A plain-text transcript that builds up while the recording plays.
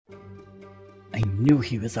knew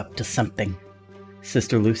he was up to something.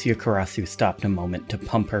 Sister Lucia Karasu stopped a moment to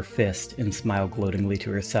pump her fist and smile gloatingly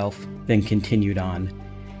to herself, then continued on,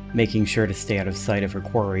 making sure to stay out of sight of her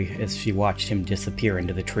quarry as she watched him disappear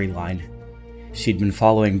into the tree line. She'd been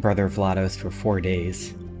following Brother Vlados for 4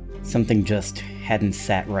 days. Something just hadn't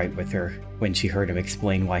sat right with her when she heard him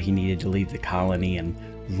explain why he needed to leave the colony and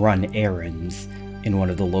run errands in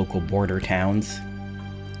one of the local border towns.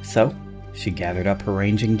 So, she gathered up her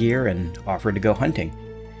ranging gear and offered to go hunting.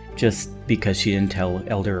 Just because she didn't tell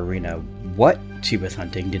Elder Arena what she was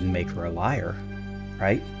hunting didn't make her a liar,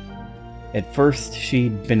 right? At first,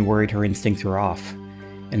 she'd been worried her instincts were off,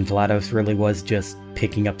 and Vlados really was just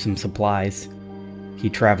picking up some supplies. He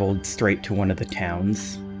traveled straight to one of the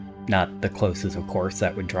towns. Not the closest, of course,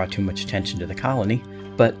 that would draw too much attention to the colony,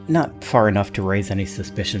 but not far enough to raise any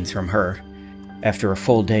suspicions from her. After a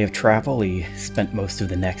full day of travel, he spent most of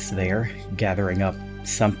the next there, gathering up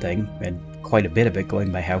something, and quite a bit of it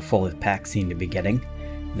going by how full his pack seemed to be getting,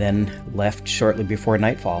 then left shortly before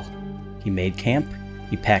nightfall. He made camp,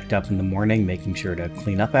 he packed up in the morning, making sure to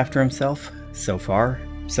clean up after himself. So far,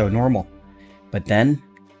 so normal. But then,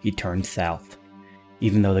 he turned south,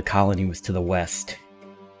 even though the colony was to the west.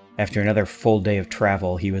 After another full day of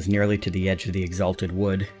travel, he was nearly to the edge of the Exalted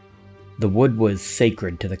Wood. The wood was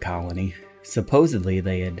sacred to the colony. Supposedly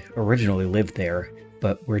they had originally lived there,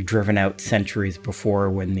 but were driven out centuries before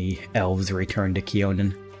when the elves returned to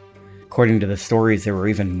Keonan. According to the stories, there were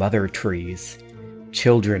even mother trees,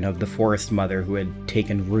 children of the Forest Mother who had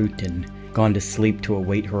taken root and gone to sleep to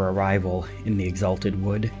await her arrival in the Exalted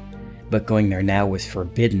Wood. But going there now was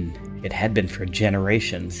forbidden. It had been for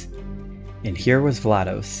generations. And here was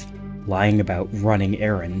Vlados, lying about running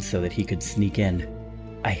errands so that he could sneak in.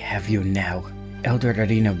 "I have you now. Elder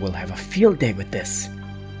Arena will have a field day with this."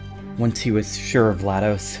 Once he was sure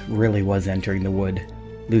Vlados really was entering the wood,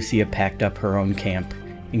 Lucia packed up her own camp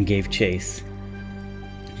and gave chase.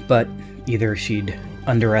 But either she'd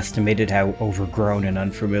underestimated how overgrown and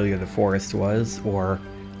unfamiliar the forest was, or,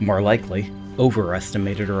 more likely,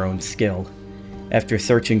 overestimated her own skill. After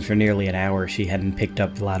searching for nearly an hour, she hadn't picked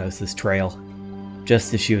up Vlados' trail.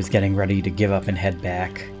 Just as she was getting ready to give up and head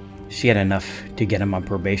back, she had enough to get him on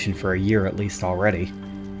probation for a year at least already.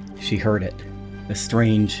 She heard it. A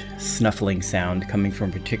strange, snuffling sound coming from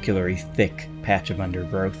a particularly thick patch of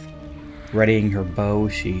undergrowth. Readying her bow,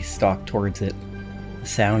 she stalked towards it. The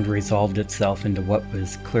sound resolved itself into what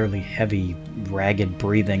was clearly heavy, ragged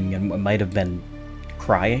breathing and what might have been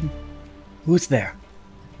crying. "Who's there?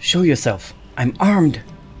 Show yourself! I'm armed!"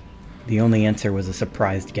 The only answer was a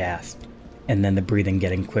surprised gasp, and then the breathing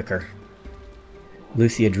getting quicker.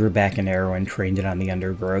 Lucia drew back an arrow and trained it on the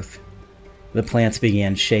undergrowth. The plants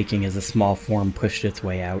began shaking as a small form pushed its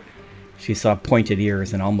way out. She saw pointed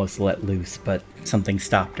ears and almost let loose, but something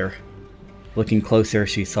stopped her. Looking closer,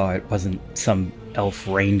 she saw it wasn't some elf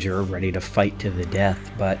ranger ready to fight to the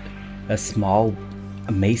death, but a small,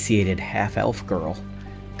 emaciated half-elf girl,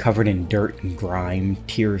 covered in dirt and grime,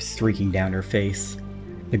 tears streaking down her face.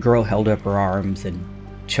 The girl held up her arms and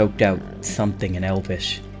choked out something in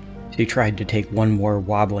Elvish. She tried to take one more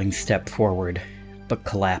wobbling step forward, but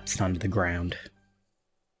collapsed onto the ground.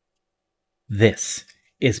 This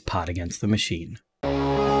is Pod Against the Machine.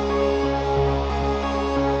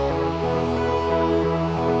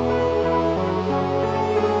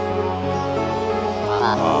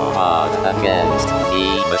 Pod Against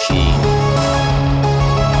the Machine.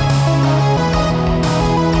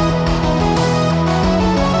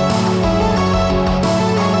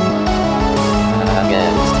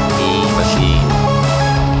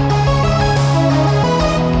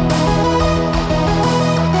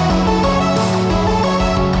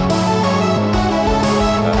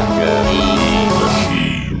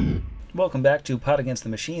 Welcome back to Pod Against the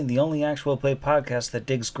Machine, the only actual play podcast that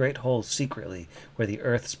digs great holes secretly, where the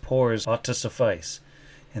earth's pores ought to suffice,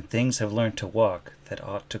 and things have learned to walk that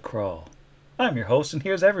ought to crawl. I'm your host, and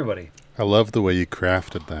here's everybody. I love the way you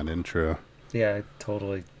crafted that intro. Yeah,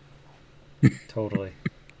 totally. Totally.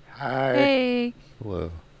 Hi. Hey.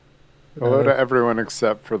 Hello. Hello to everyone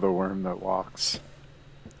except for the worm that walks.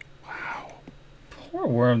 Wow. Poor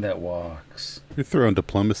worm that walks. You're throwing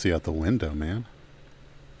diplomacy out the window, man.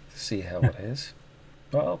 See how it is.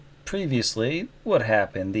 Well, previously, what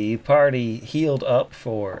happened? The party healed up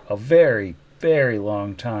for a very, very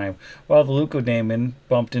long time while the Leucodaemon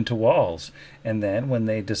bumped into walls. And then, when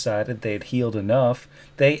they decided they'd healed enough,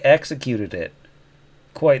 they executed it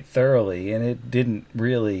quite thoroughly, and it didn't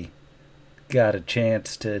really got a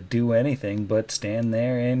chance to do anything but stand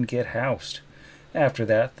there and get housed. After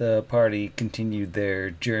that, the party continued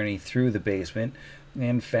their journey through the basement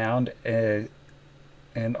and found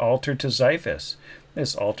an altar to Xiphus.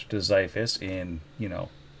 This altar to Xiphus, in,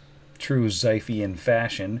 true Xiphian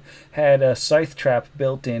fashion, had a scythe trap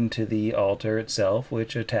built into the altar itself,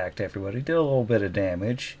 which attacked everybody, did a little bit of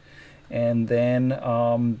damage. And then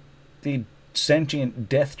the sentient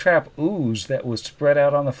death trap ooze that was spread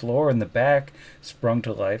out on the floor in the back sprung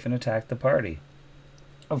to life and attacked the party.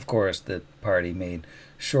 Of course, the party made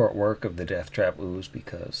short work of the death trap ooze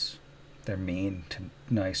because they're mean to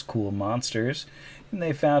nice, cool monsters. And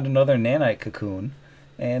they found another nanite cocoon,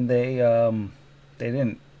 and they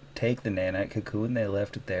didn't take the nanite cocoon. They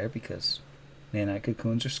left it there because nanite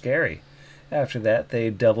cocoons are scary. After that, they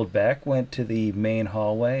doubled back, went to the main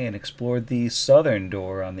hallway, and explored the southern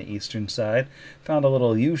door on the eastern side. Found a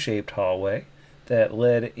little U-shaped hallway that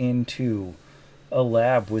led into a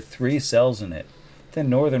lab with 3 cells in it. The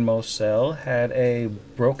northernmost cell had a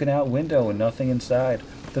broken-out window and nothing inside.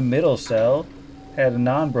 The middle cell had a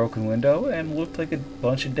non-broken window and looked like a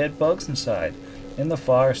bunch of dead bugs inside. And the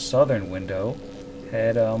far southern window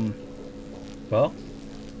had, had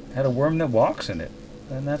a worm that walks in it.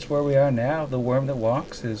 And that's where we are now. The worm that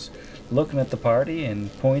walks is looking at the party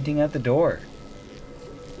and pointing at the door.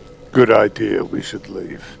 Good idea. We should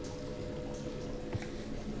leave.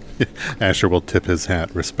 Asher will tip his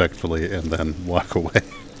hat respectfully and then walk away.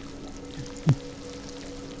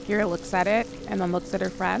 Kira looks at it and then looks at her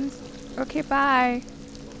friends. Okay, bye.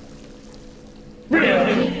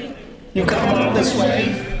 Really? You come all this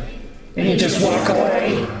way and you just walk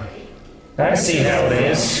away? I see how it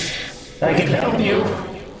is. I can help you.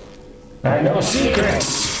 I know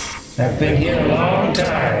secrets. I've been here a long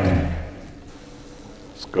time.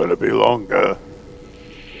 It's gonna be longer.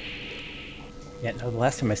 Yeah, no, the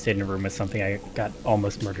last time I stayed in a room with something, I got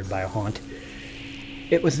almost murdered by a haunt.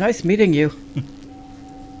 It was nice meeting you.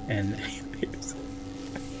 And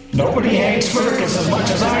Nobody hates Fergus as much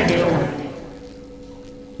as I do.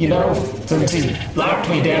 Since he locked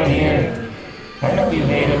me down here, I know you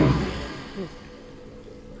hate him.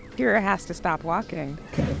 Kira has to stop walking.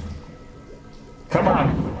 Come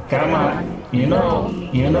on. You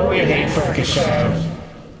know you hate Fergus, Shard.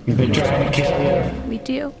 He's been trying to kill you. We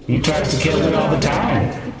do. He tries to kill me all the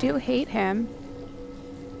time. We do hate him.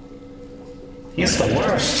 He's the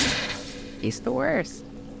worst. He's the worst.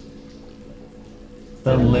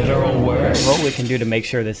 The literal worst. what we can do to make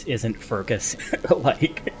sure this isn't Furcus?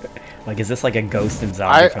 like is this like a ghost and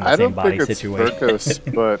zombie from the I same don't body think it's situation? Furcus,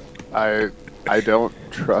 but I don't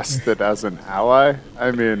trust it as an ally. I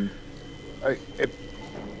mean,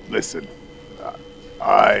 listen,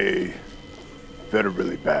 I had a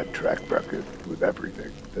really bad track record with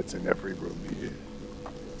everything that's in every room here.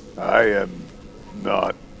 I am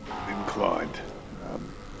not inclined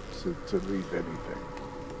to leave anything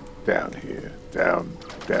down here, down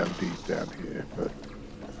deep down here. But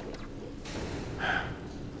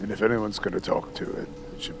and if anyone's going to talk to it,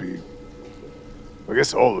 it should be, I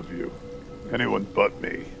guess, all of you. Anyone but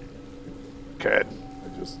me. Ken,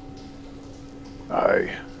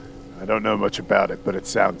 I don't know much about it, but it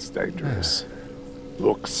sounds dangerous.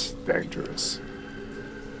 Looks dangerous.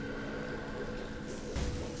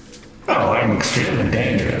 Oh, I'm extremely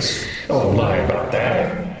dangerous. I won't lie about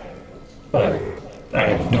that. But I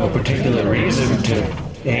have no particular reason to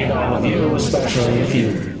hate all of you, especially if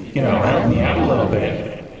you help me out a little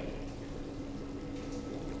bit.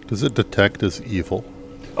 Does it detect as evil?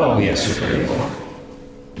 Oh, yes, super evil.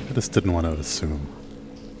 I just didn't want to assume.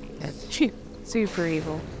 Super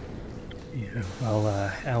evil. Yeah,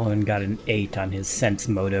 well, Alan got an 8 on his sense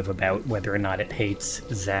motive about whether or not it hates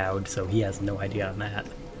Zoud, so he has no idea on that.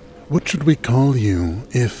 What should we call you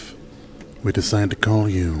if we decide to call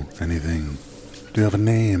you anything? Do you have a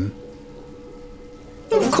name?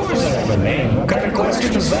 Of course I have a name. What kind of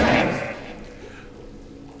question is that?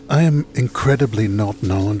 I am incredibly not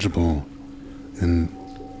knowledgeable in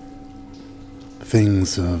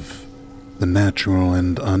things of the natural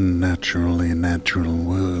and unnaturally natural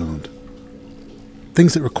world.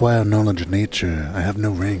 Things that require knowledge of nature. I have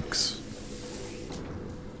no ranks.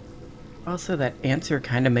 Also, that answer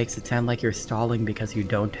kind of makes it sound like you're stalling because you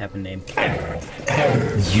don't have a name. I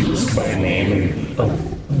haven't used my name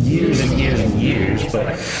in years and years and years,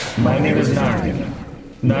 but my name is Nargan.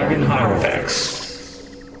 Nargan Haruvex.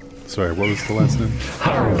 Sorry, what was the last name?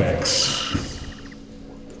 Haruvex.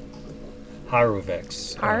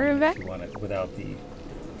 Haruvex. Haruvex? If you want it without the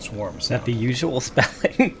swarm Is that sound. the usual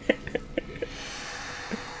spelling?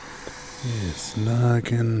 Yes,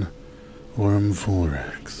 Nagan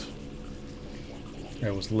Ormvorax.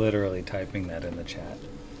 I was literally typing that in the chat.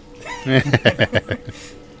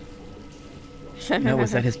 No,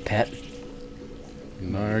 was that his pet?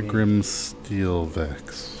 Nargrim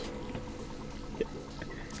Steelvex.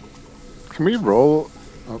 Can we roll?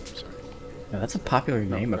 Oh, sorry. Now, that's a popular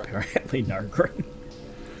name, apparently, Nargren.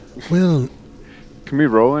 Well, Can we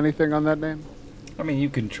roll anything on that name? I mean, you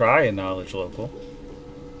can try a knowledge local.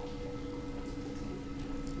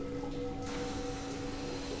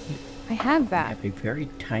 I have I that. have a very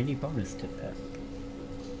tiny bonus to that.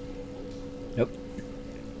 Nope.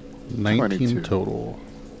 19 22. total.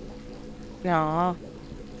 No.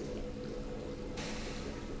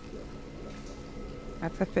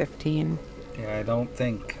 That's a 15. Yeah, I don't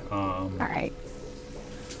think Alright.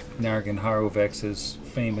 Nargan Harovex is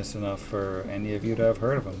famous enough for any of you to have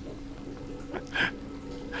heard of him.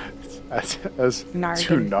 As Nargan.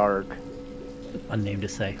 to Narg. Fun name to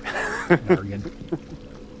say. Nargan.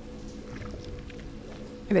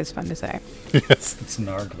 It is fun to say. Yes. It's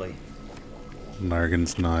Nargly.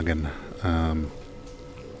 Nargan's noggin.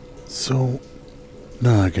 So,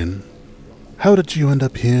 Nargan, how did you end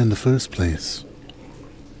up here in the first place?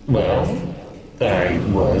 Well, I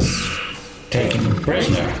was taken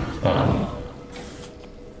prisoner up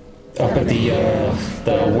at the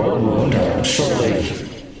World Wound shortly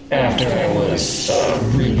after I was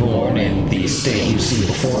reborn in the state you see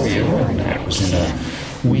before you, and I was in a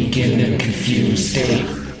weakened and confused state.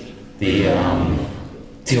 The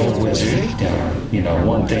old wizard,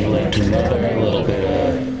 one thing led to another, a little bit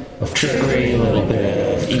of trickery, a little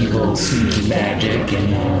bit of evil, sneaky magic,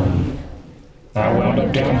 and I wound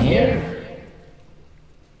up down here.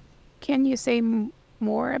 Can you say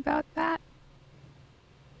more about that?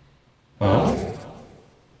 Well,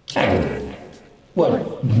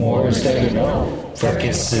 what more is there to know?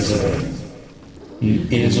 Fracus is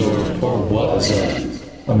or was a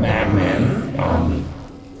madman.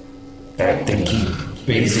 I think he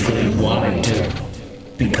basically wanted to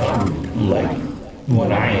become like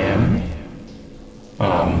what I am.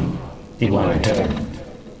 He wanted to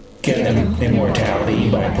get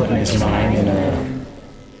immortality by putting his mind in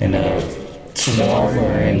a swarm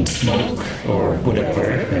or in smoke or whatever.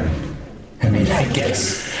 And, I mean, I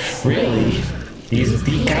guess really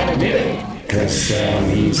he kind of did it because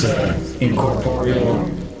he's incorporeal,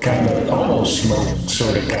 kind of almost smoke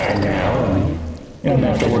sort of guy now, and you don't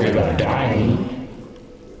have to worry about dying.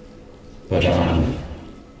 But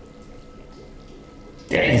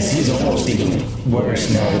yeah, he's almost even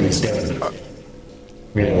worse now that he's dead.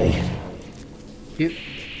 Really.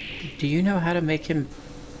 Do you know how to make him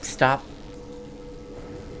stop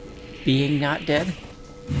being not dead?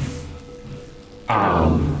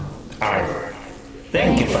 I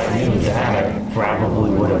think if I knew that, I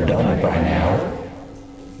probably would have done it by now.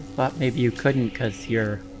 Thought maybe you couldn't because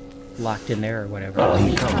you're locked in there or whatever. Well,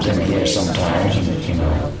 he comes in here sometimes, and,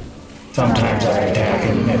 sometimes I attack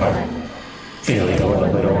him if I'm feeling a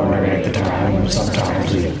little bit ornery at the time.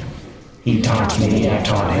 Sometimes he taunts me, I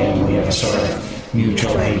taunt him. We have a sort of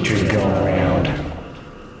mutual hatred going around.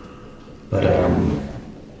 But,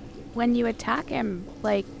 When you attack him,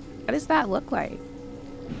 like, what does that look like?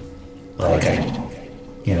 like I,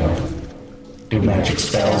 do magic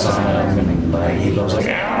spells on him, and like he goes like,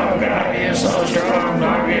 "Oh God, you're so strong,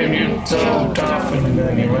 Nargan, you're so tough," and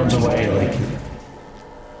then he runs away, like,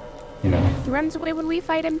 He runs away when we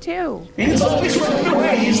fight him too. He's always running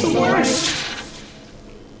away. He's the worst.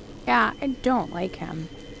 Yeah, I don't like him.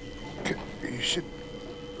 You should.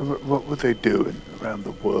 What were they doing around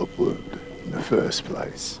the World Wound in the first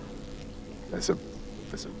place? There's a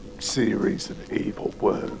series of evil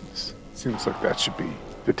worms. Seems like that should be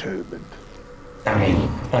determined. I mean,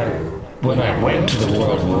 when I went to the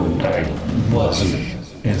World Wound, I wasn't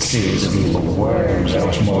in a series of evil worms. I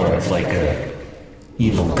was more of like a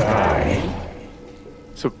evil guy.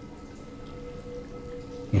 So,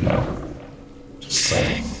 Just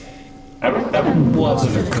like, I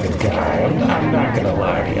wasn't a good guy. I'm not gonna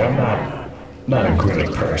lie to you. I'm not a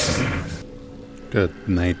great person. Got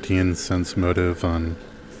 19 sense motive on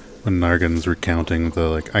when Nargan's recounting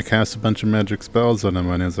the, I cast a bunch of magic spells on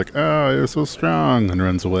him, and he's like, "Oh, you're so strong," and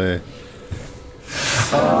runs away.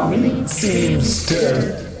 He seems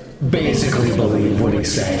to basically believe what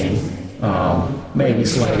he's saying. Maybe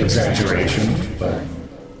slight exaggeration, but...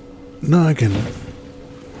 Nargan,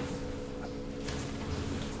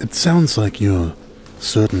 it sounds like you're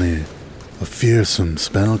certainly a fearsome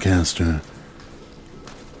spellcaster.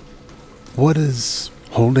 What is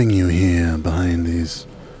holding you here behind these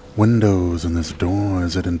windows and this door?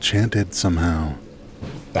 Is it enchanted somehow?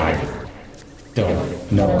 I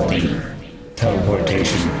don't know any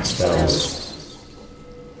teleportation spells.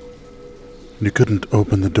 You couldn't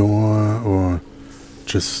open the door or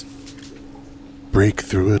just break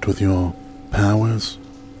through it with your powers?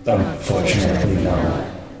 Unfortunately, no.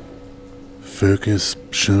 Focus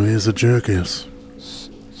sure is a jerkus.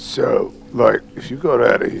 So, Like, if you got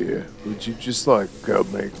out of here, would you just, like, go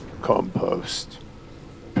make compost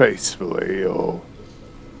peacefully, or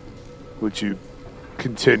would you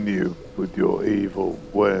continue with your evil,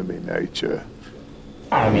 wormy nature?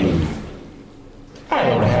 I mean, I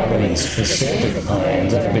don't have any specific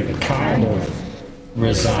plans. I've been kind of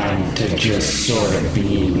resigned to just sort of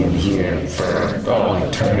being in here for all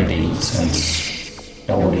eternity since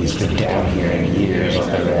nobody's been down here in years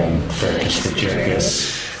other than Fergus the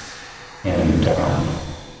Jerkus. And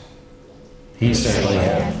he certainly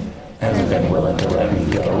hasn't been willing to let me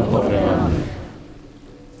go, but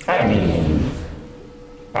I mean,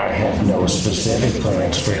 I have no specific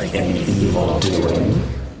plans for any evil doing.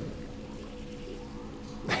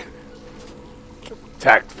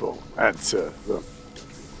 Tactful answer. Look,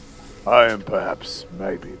 I am perhaps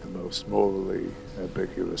maybe the most morally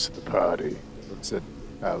ambiguous of the party, looks at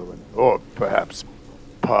Alwyn, or perhaps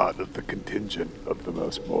part of the contingent of the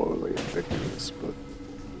most morally ambiguous, but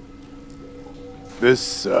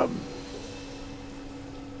this,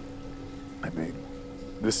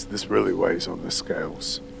 this really weighs on the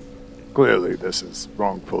scales. Clearly this is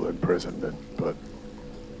wrongful imprisonment, but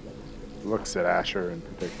Looks at Asher in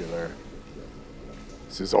particular.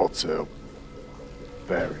 this is also a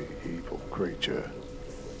very evil creature.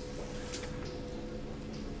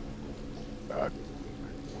 No,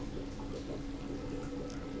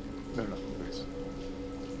 please.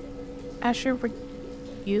 Asher, would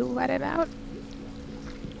you let him out?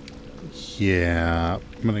 Yeah,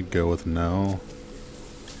 I'm gonna go with no.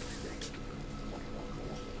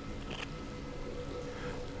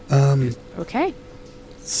 Okay.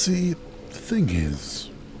 See, the thing is,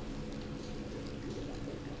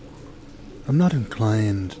 I'm not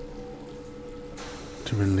inclined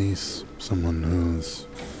to release someone who's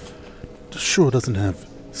sure doesn't have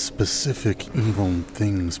specific evil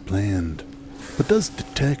things planned, but does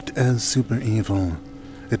detect as super evil,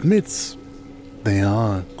 admits they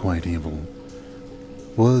are quite evil,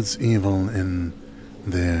 was evil in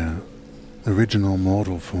their original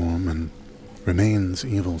mortal form, and remains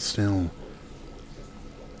evil still.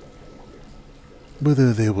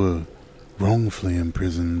 Whether they were wrongfully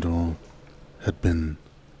imprisoned or had been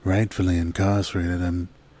rightfully incarcerated, I'm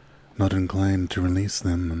not inclined to release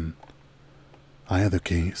them in either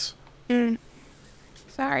case.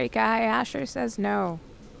 Sorry, Guy. Asher says no.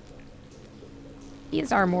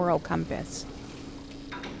 He's our moral compass.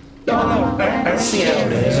 No, I see how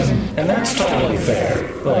it is, and that's totally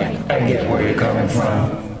fair. Like, I get where you're coming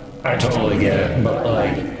from. I totally get it, but,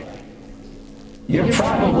 like, you're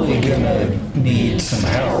probably gonna need some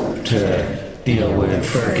help to deal with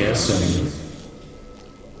Fergus, and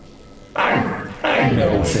I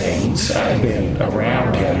know things. I've been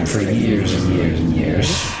around him for years and years and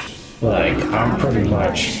years. Like, I'm pretty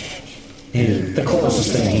much the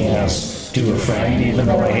closest thing he has to a friend, even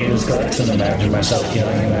though I hate his guts and imagine myself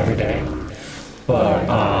killing him every day. But,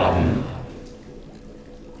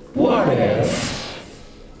 what if,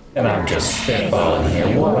 and I'm just spitballing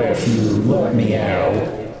here, what if you let me out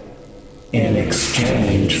in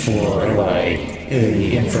exchange for, like,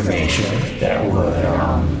 the information that would,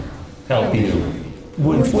 help you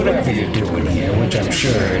with whatever you're doing here, which I'm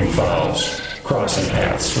sure involves crossing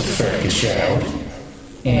paths with Fergus Shadow.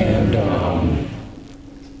 And,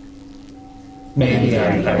 maybe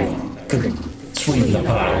I could sweeten the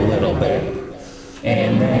pot a little bit.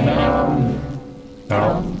 And then,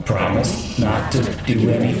 I'll promise not to do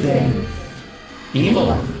anything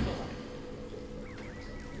evil.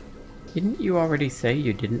 Didn't you already say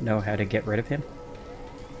you didn't know how to get rid of him?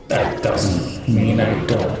 That doesn't mean I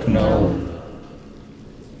don't know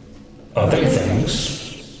other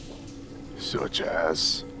things. Such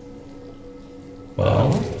as?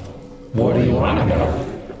 Well, what do you want to know?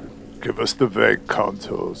 Give us the vague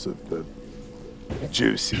contours of the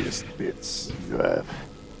juiciest bits you have.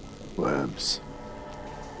 Worms.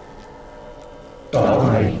 Oh,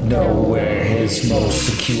 I know where his most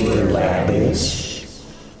secure lab is.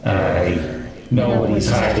 I know what he's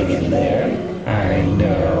hiding in there. I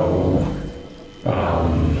know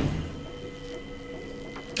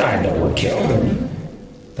what killed him.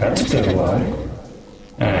 That's a good one.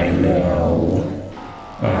 I know,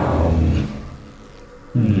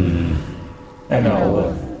 I know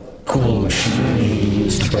what cool machine he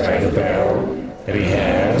used to brag about that he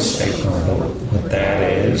has. I don't know what that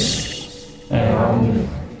is.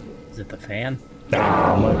 Is it the fan?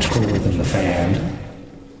 Much cooler than the fan.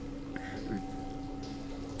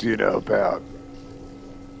 Do you know about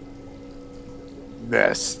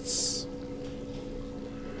nests?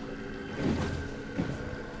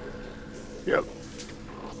 Yep.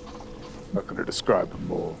 Not gonna describe them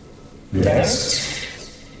more. Nests?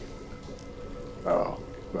 Oh,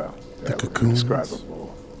 well, The that would be cocoons?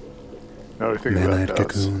 indescribable. Another thing Nanite about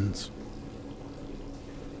those. cocoons.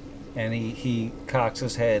 And he cocks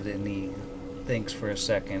his head and he thinks for a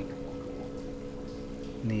second.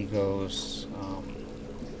 And he goes,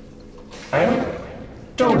 I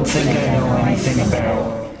don't think I know anything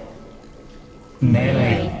about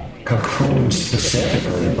nanite cocoons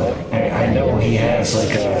specifically, but I know he has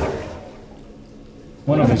like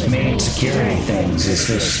one of his main security things is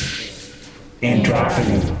this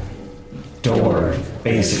Androphin door,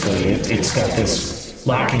 basically. It's got this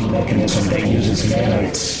locking mechanism that uses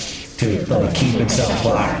nanites to like keep itself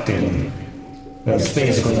locked, and it's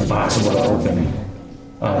basically impossible to open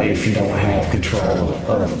if you don't have control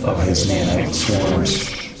of his nanite swarms.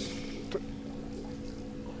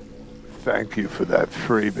 Thank you for that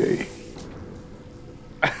freebie.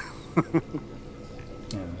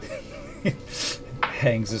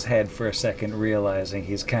 hangs his head for a second, realizing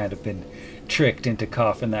he's kind of been tricked into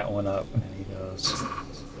coughing that one up. And he goes,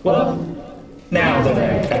 Well, now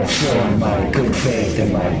that I've shown my good faith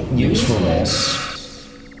and my usefulness,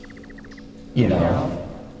 you know,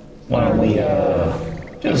 why don't we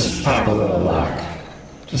just pop a little lock?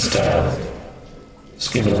 Just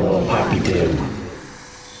give it a little poppy do,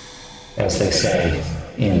 as they say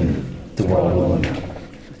in the World Wound.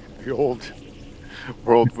 The old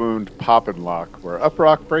World Wound Pop and Lock, where up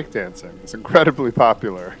rock breakdancing is incredibly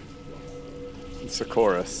popular. It's a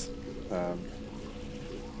chorus.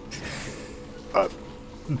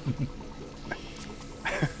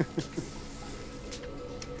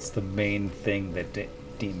 it's the main thing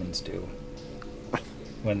that demons do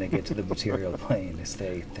when they get to the material plane, is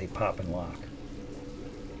they pop and lock.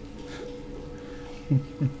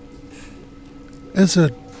 As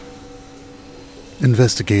a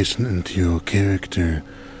investigation into your character,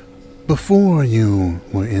 before you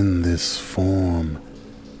were in this form,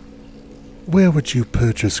 where would you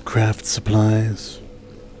purchase craft supplies?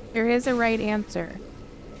 There is a right answer.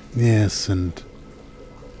 Yes, and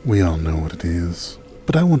we all know what it is.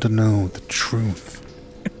 But I want to know the truth.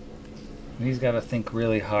 And he's got to think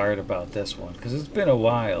really hard about this one, because it's been a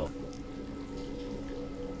while.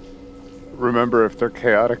 Remember, if they're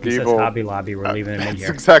chaotic He evil... says Hobby Lobby, we're leaving him in That's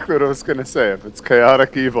here. exactly what I was going to say. If it's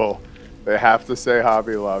chaotic evil, they have to say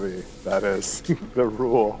Hobby Lobby. That is the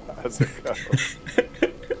rule as it goes.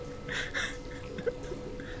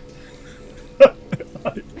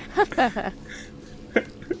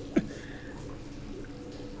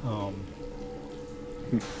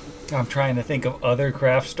 I'm trying to think of other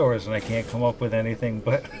craft stores, and I can't come up with anything,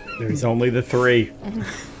 but... There's only the three.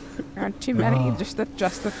 There aren't too many, just the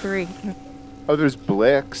three. Oh, there's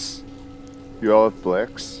Blix. You all have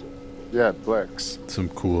Blix? Yeah, Blix. Some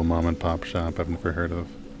cool mom and pop shop I've never heard of.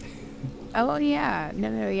 Oh, yeah.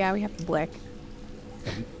 No, yeah, we have the Blick.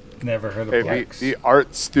 Never heard of Hey, Blix. the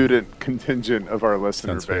art student contingent of our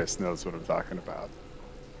listener Sounds right. base knows what I'm talking about.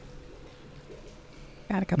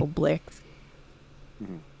 Got a couple Blicks.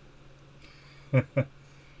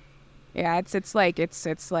 Yeah,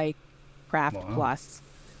 it's like craft Wow. plus.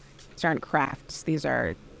 These aren't crafts. These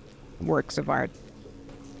are works of art.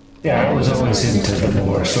 Yeah, I was always into the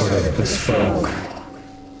more sort of bespoke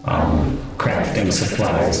crafting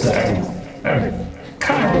supplies that I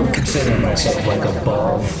kind of consider myself like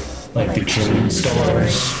above, like the chain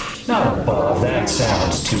stores. Not above, that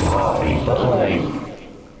sounds too haughty, but like,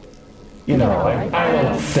 you know, I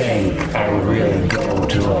don't think I would really go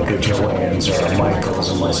to like a Joann's or a Michael's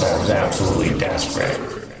unless I was absolutely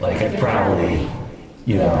desperate. Like I'd probably,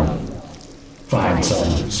 you know, find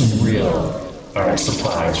some real art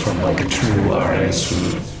supplies from like a true artist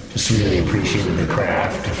who just really appreciated the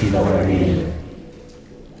craft, if you know what I mean.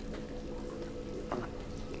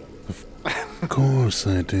 Of course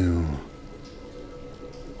I do.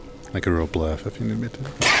 I could roll bluff if you need me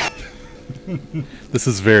to. This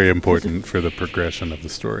is very important for the progression of the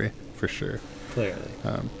story, for sure. Clearly.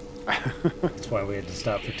 That's why we had to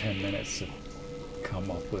stop for 10 minutes to come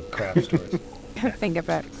up with craft stores. Think of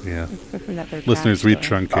it. Yeah. That they're Listeners, craft we stores.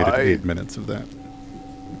 truncated I- 8 minutes of that.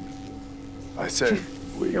 I said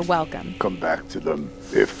we You're welcome. come back to them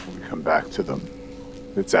if we come back to them.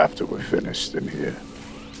 It's after we're finished in here.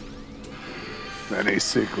 Many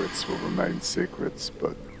secrets will remain secrets,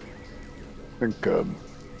 but I think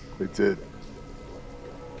they did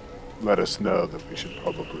let us know that we should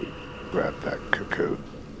probably grab that cocoon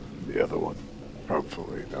and the other one.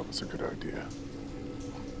 Hopefully that was a good idea.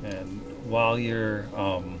 And while you're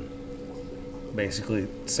basically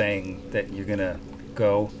saying that you're gonna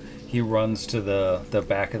go, he runs to the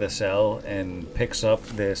back of the cell and picks up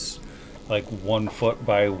this like 1 foot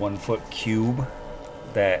by 1 foot cube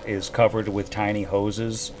that is covered with tiny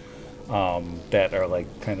hoses that are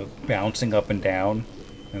like kind of bouncing up and down,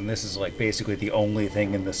 and this is like basically the only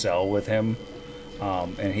thing in the cell with him.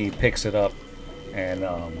 And he picks it up and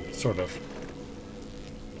sort of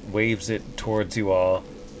waves it towards you all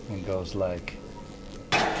and goes like,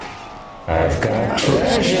 I've got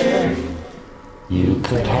treasure. You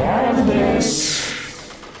could have this.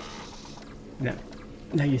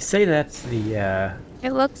 Now you say that's the,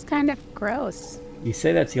 It looks kind of gross. You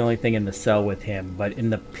say that's the only thing in the cell with him, but in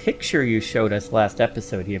the picture you showed us last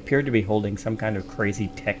episode, he appeared to be holding some kind of crazy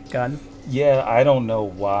tech gun. yeah, I don't know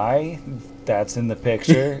why that's in the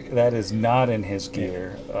picture. That is not in his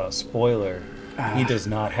gear. Spoiler, he does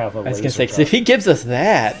not have a I was laser gonna say, 'cause gun. if he gives us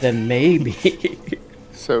that, then maybe.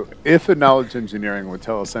 So, if a knowledge engineering would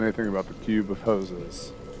tell us anything about the cube of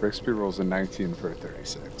hoses, Brixby rolls a 19 for a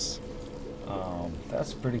 36.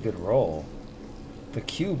 That's a pretty good roll. The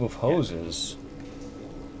cube of hoses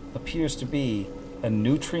appears to be a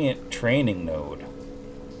nutrient training node.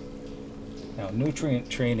 Now, nutrient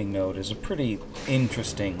training node is a pretty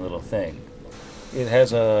interesting little thing. It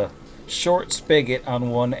has a short spigot on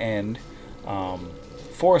one end.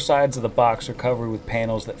 4 sides of the box are covered with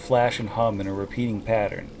panels that flash and hum in a repeating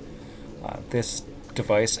pattern. This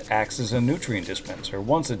device acts as a nutrient dispenser.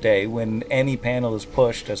 Once a day, when any panel is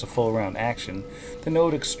pushed as a full round action, the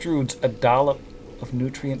node extrudes a dollop of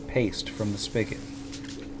nutrient paste from the spigot.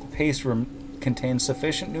 The paste contains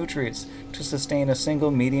sufficient nutrients to sustain a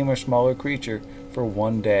single medium or smaller creature for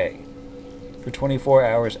 1 day. For 24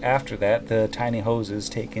 hours after that, the tiny hoses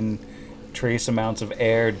take in trace amounts of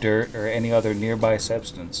air, dirt, or any other nearby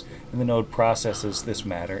substance, and the node processes this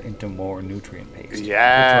matter into more nutrient paste. Yeah.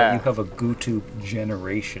 That's why you have a goo tube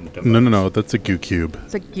generation device. No, that's a goo cube.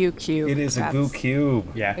 It's a goo cube. It is a goo cube.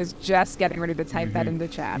 Yeah. I was just getting ready to type that into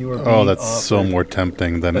chat. You are Oh, being that's so offered more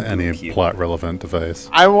tempting than a goo any cube. plot-relevant device.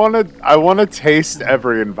 I wanna taste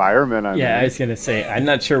every environment I'm Yeah, I in. was gonna say, I'm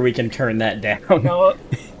not sure we can turn that down. No,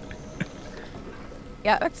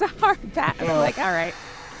 Yeah, that's a hard pass. I'm like, all right.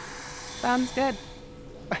 Sounds good.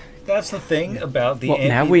 that's the thing about the Well,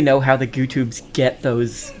 now we know how the goo tubes get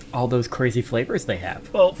all those crazy flavors they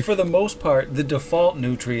have. Well, for the most part, the default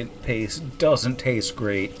nutrient paste doesn't taste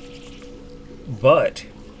great, but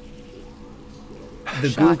the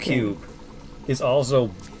goo Shocking. cube is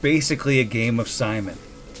also basically a game of Simon.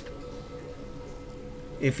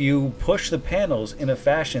 If you push the panels in a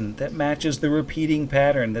fashion that matches the repeating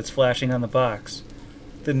pattern that's flashing on the box,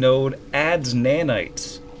 the node adds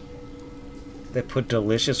nanites that put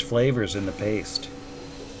delicious flavors in the paste.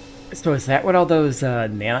 So is that what all those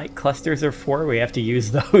nanite clusters are for? We have to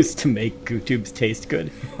use those to make goo tubes taste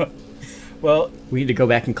good? Well, We need to go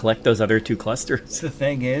back and collect those other 2 clusters. the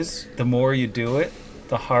thing is, the more you do it,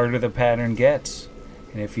 the harder the pattern gets.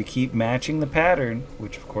 And if you keep matching the pattern,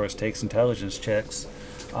 which of course takes intelligence checks,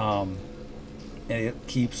 it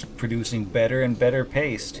keeps producing better and better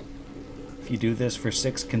paste. If you do this for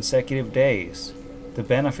 6 consecutive days, the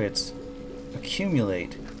benefits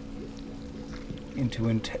accumulate into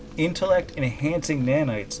intellect-enhancing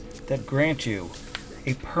nanites that grant you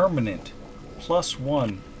a permanent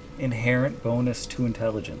 +1 inherent bonus to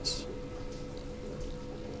intelligence.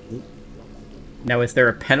 Now, is there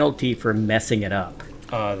a penalty for messing it up?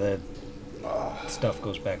 The stuff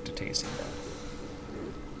goes back to tasting that.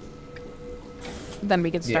 Then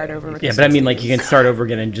we can start over with Yeah, the but I mean, like, you can start over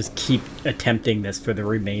again and just keep attempting this for the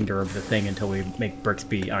remainder of the thing until we make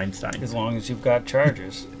Brixby Einstein. As long as you've got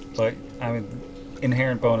charges. But, I mean,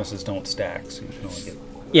 inherent bonuses don't stack, so you can only get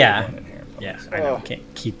Yeah. one inherent Yeah, bonus. I know. Can't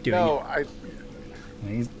keep doing No, it.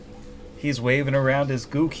 And he's waving around his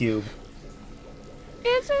goo cube.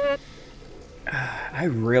 Is it? I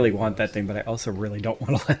really want that thing, but I also really don't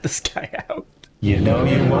want to let this guy out. You know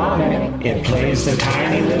you want it. It plays the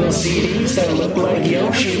tiny little CDs that look like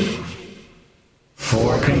Yoshi.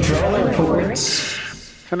 4 controller ports.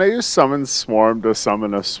 Can I use summon swarm to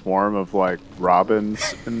summon a swarm of like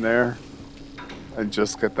robins in there? And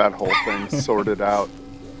just get that whole thing sorted out?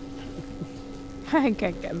 I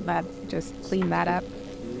can get that. Just clean that up.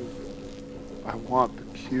 I want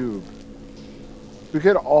the cube. We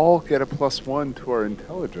could all get a +1 to our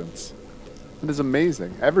intelligence. That is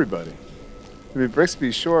amazing. Everybody. I mean,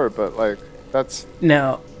 Brixby, sure, but like, that's.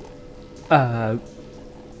 Now,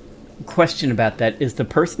 question about that. Is the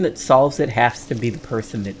person that solves it has to be the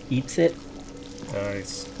person that eats it?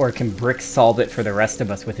 Nice. Or can Brix solve it for the rest of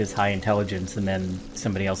us with his high intelligence and then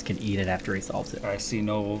somebody else can eat it after he solves it? I see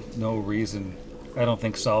no reason. I don't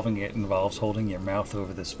think solving it involves holding your mouth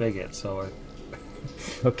over the spigot, so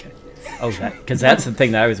Okay. Oh, that because that's the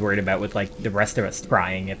thing that I was worried about with like the rest of us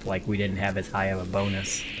trying if like we didn't have as high of a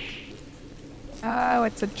bonus. Oh,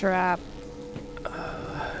 it's a trap.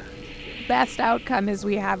 best outcome is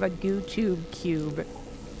we have a goo tube cube.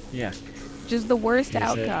 Yeah. Which is the worst Is it?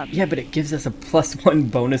 outcome. Yeah, but it gives us a +1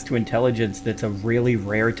 bonus to intelligence that's a really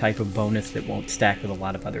rare type of bonus that won't stack with a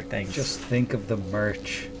lot of other things. Just think of the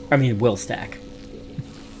merch. I mean, will stack.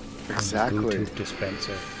 Exactly. Bluetooth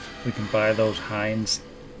dispenser. We can buy those Heinz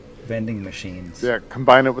vending machines. Yeah,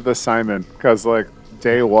 combine it with the Simon, because like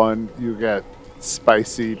day 1 you get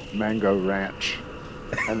spicy mango ranch,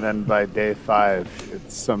 and then by day 5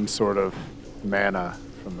 it's some sort of manna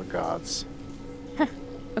from the gods.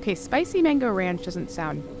 Okay, spicy mango ranch doesn't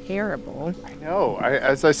sound terrible. I know.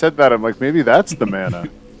 As I said that, I'm like, maybe that's the manna.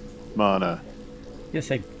 Mana. Yes,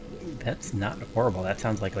 that's not horrible. That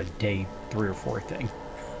sounds like a day 3 or 4 thing.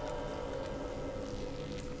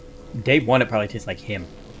 Day 1, it probably tastes like him.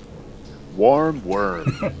 Warm worm.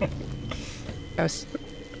 Gross.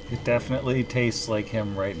 It definitely tastes like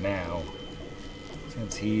him right now,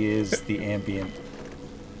 since he is the ambient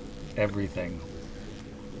everything.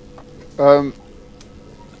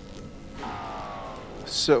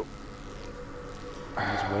 So,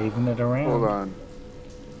 He's waving it around. hold on.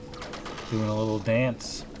 Doing a little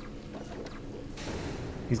dance.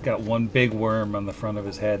 He's got one big worm on the front of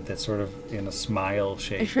his head that's sort of in a smile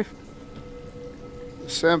shape.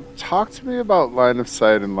 Sam, talk to me about line of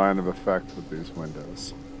sight and line of effect with these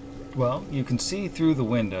windows. Well, you can see through the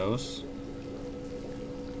windows.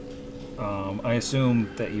 I assume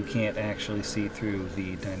that you can't actually see through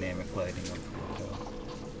the dynamic lighting of the window.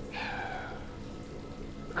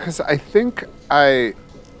 Because I think I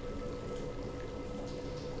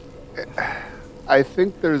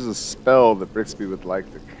think there's a spell that Brixby would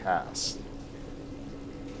like to cast.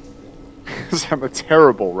 Because I'm a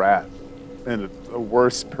terrible rat and a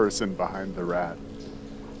worse person behind the rat.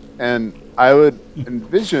 And I would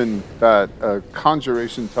envision that a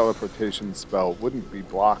conjuration teleportation spell wouldn't be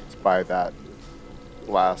blocked by that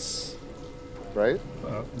glass, right?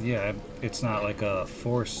 Yeah, it's not like a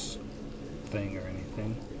force thing or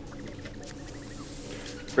anything.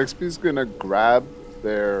 Brixby's gonna grab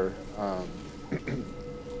their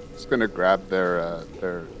he's gonna grab their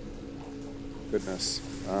goodness,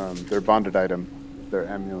 their bonded item, their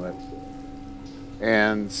amulet.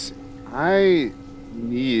 And I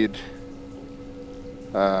need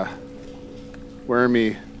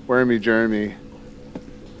Wormy Jeremy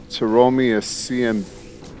to roll me a CMD.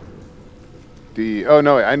 Oh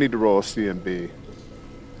no, I need to roll a CMB.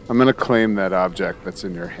 I'm gonna claim that object that's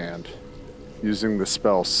in your hand using the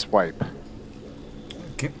spell swipe.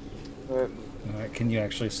 Okay. Alright, can you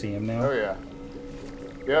actually see him now? Oh yeah.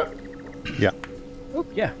 Yep. Yeah. Oh,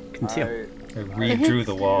 yeah, can see him. I redrew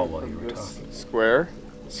the wall while you From were this talking. square.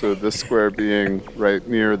 So this square being right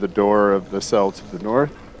near the door of the cell to the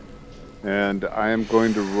north. And I am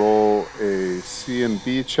going to roll a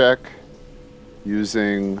CMB check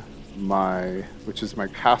using which is my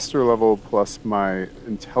caster level plus my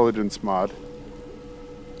intelligence mod.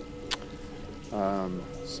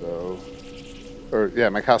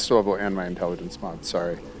 My caster level and my intelligence mod,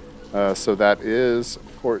 sorry. So that is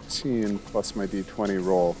 14 plus my d20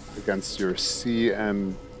 roll against your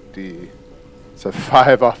CMD. So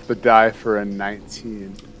 5 off the die for a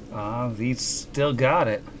 19. He's still got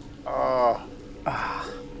it. Oh,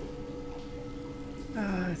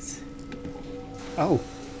 Oh,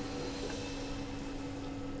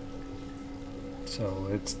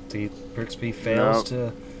 So Brixby fails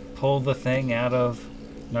to pull the thing out of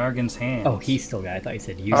Nargan's hand. oh, he still got it. I thought you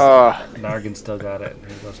said you. Nargan still got it.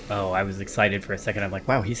 He goes, Oh, I was excited for a second. I'm like,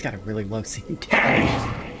 wow, he's got a really low CMD. Hey!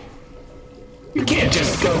 You can't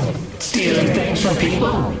just go stealing things from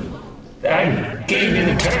people. I gave you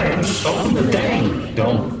the terms. Open the thing.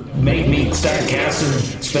 Don't make me start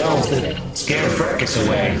casting spells that scare Fracas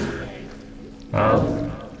away. I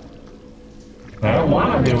don't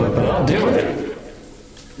want to do it, but I'll do it.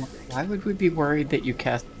 Why would we be worried that you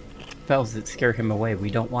cast spells that scare him away? We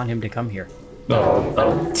don't want him to come here.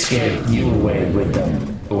 I'll scare you away with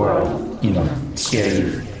them. Or I'll, scare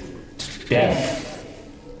you to death.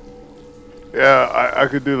 Yeah, I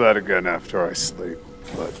could do that again after I sleep,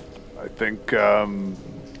 but I think I'm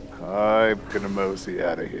gonna mosey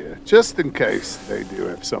out of here, just in case they do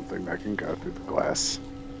have something that can go through the glass.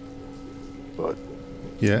 But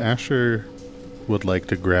Yeah, Asher would like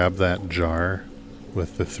to grab that jar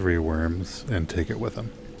with the 3 worms and take it with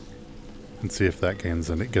him. And see if that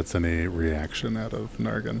gets any reaction out of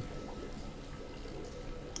Nargan.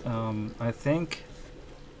 I think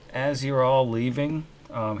as you're all leaving,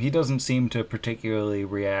 he doesn't seem to particularly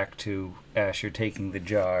react to Asher taking the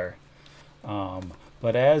jar.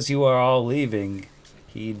 But as you are all leaving,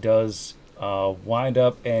 he does wind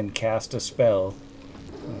up and cast a spell.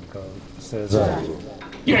 It says,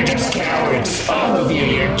 You're just cowards. All of you,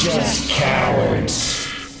 you're just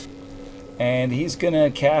cowards. And he's gonna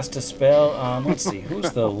cast a spell on, let's see,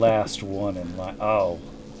 who's the last one in line? Oh,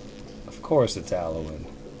 of course it's Alwyn.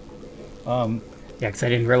 Yeah, because I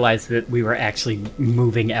didn't realize that we were actually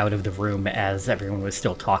moving out of the room as everyone was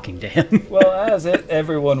still talking to him. Well, as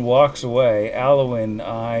everyone walks away, Alwyn,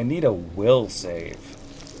 I need a will save.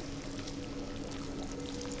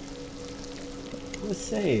 Let's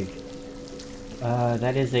save.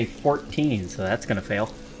 That is a 14, so that's gonna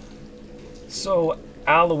fail. So,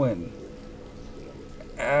 Alwyn,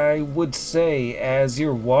 I would say as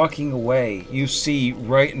you're walking away, you see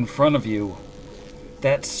right in front of you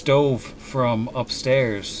that stove from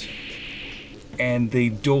upstairs. And the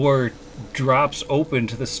door drops open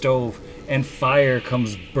to the stove and fire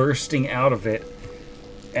comes bursting out of it.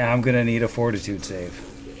 And I'm gonna need a fortitude save.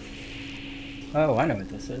 Oh, I know what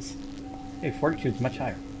this is. Hey, Fortitude's much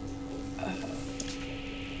higher.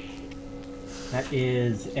 That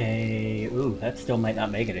is a... Ooh, that still might not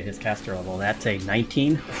make it at his caster level. That's a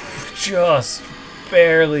 19. Just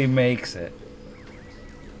barely makes it.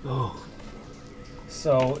 Oh.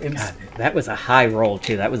 So, God, that was a high roll,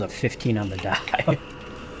 too. That was a 15 on the die.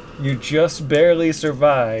 You just barely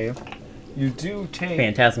survive. You do take...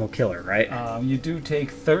 Phantasmal killer, right? You do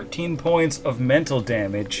take 13 points of mental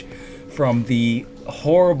damage from the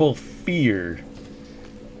horrible fear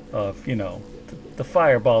of, the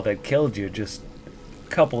fireball that killed you just a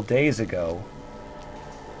couple days ago.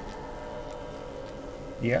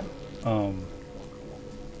 Yeah. So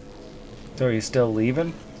are you still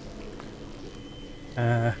leaving?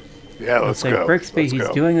 Yeah, let's go. Brixby, Let's he's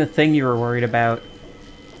go. doing the thing you were worried about.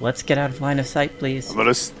 Let's get out of line of sight, please. I'm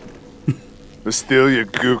gonna steal your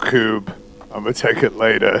goo cube. I'm gonna take it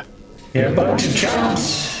later. You're a bunch of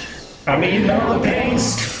chumps. I'm eating all the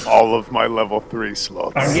paste. All of my level 3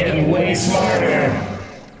 slots. I'm getting way smarter.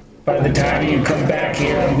 By the time you come back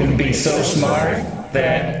here, I'm gonna be so smart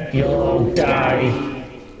that you'll die.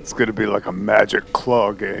 It's gonna be like a magic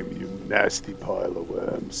claw game, you nasty pile of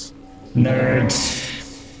worms. Nerds.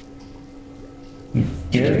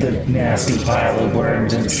 You're the nasty pile of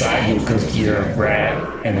worms inside you because you're a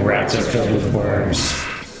rat, and rats are filled with worms.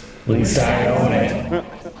 At least I own it.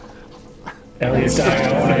 At least I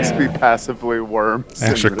own Must be it. passively worms.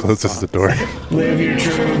 Asher closes the door. Live your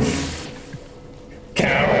truth.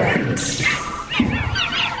 Cowards.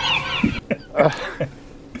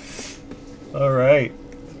 All right.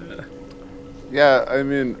 Yeah, I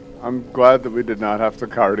mean, I'm glad that we did not have to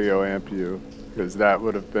cardio amp you, because that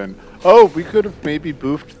would have been... Oh, we could have maybe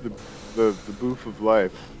boofed the boof of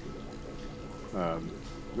life.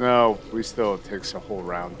 No, it takes a whole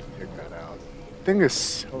round to take that out. Thing is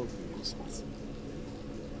so useless.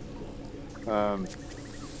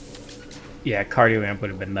 Yeah, cardio amp would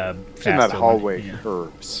have been the It's in that faster hallway one. Yeah.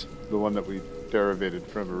 curves, the one that we derivated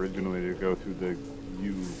from originally to go through the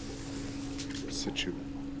U situ.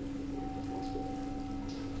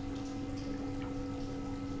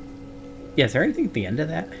 Yeah, is there anything at the end of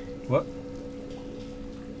that? What?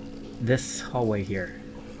 This hallway here.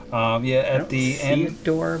 Yeah, I at don't the see end, a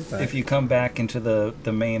door, but... if you come back into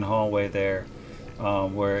the main hallway there,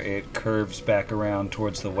 where it curves back around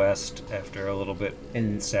towards the west after a little bit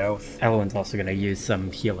And south. Evelyn's also going to use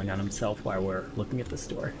some healing on himself while we're looking at this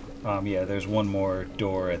door. Yeah, there's one more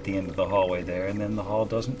door at the end of the hallway there, and then the hall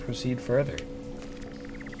doesn't proceed further.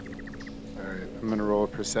 Alright, I'm gonna roll a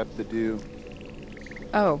Perceptido.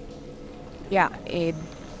 Oh. Yeah, aid.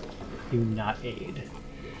 Do not aid.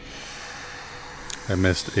 I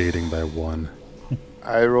missed aiding by 1.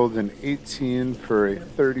 I rolled an 18 for a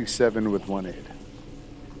 37 with 1 aid.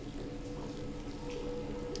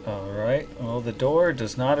 Alright, well, the door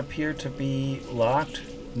does not appear to be locked,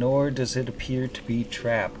 nor does it appear to be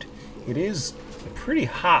trapped. It is pretty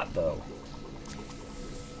hot, though.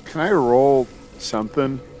 Can I roll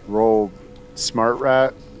something? Roll Smart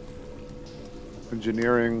Rat?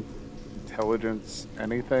 Engineering? Intelligence?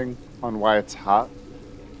 Anything? On why it's hot?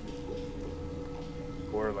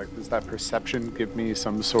 Or, like, does that perception give me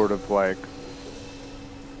some sort of, like...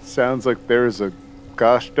 Sounds like there's a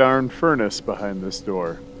gosh darn furnace behind this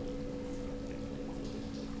door.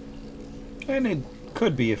 And it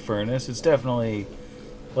could be a furnace. It's definitely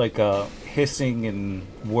like hissing and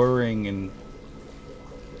whirring and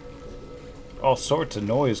all sorts of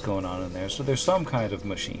noise going on in there. So there's some kind of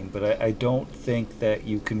machine, but I don't think that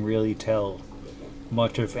you can really tell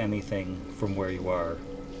much of anything from where you are.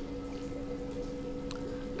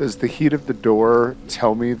 Does the heat of the door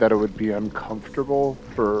tell me that it would be uncomfortable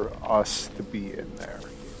for us to be in there?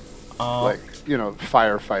 Like,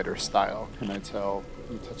 firefighter style. Can I tell?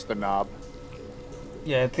 Can you touch the knob?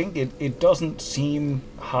 Yeah, I think it doesn't seem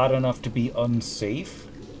hot enough to be unsafe.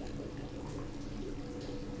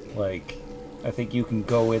 Like, I think you can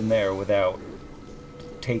go in there without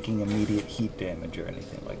taking immediate heat damage or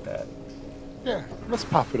anything like that. Yeah, let's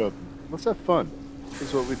pop it up. Let's have fun. This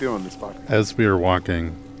is what we do on this podcast. As we were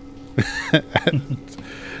walking,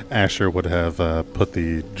 Asher would have put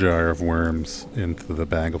the jar of worms into the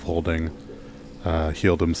bag of holding,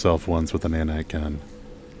 healed himself once with a nanite gun,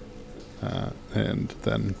 and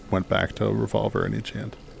then went back to a revolver and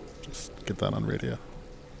enchant. Just get that on radio.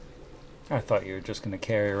 I thought you were just going to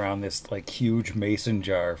carry around this, like, huge mason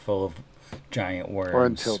jar full of giant worms. Or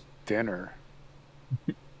until dinner.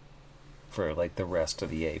 For, like, the rest of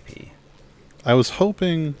the AP. I was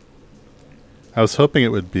hoping it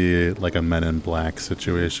would be like a Men in Black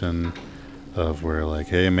situation of where, like,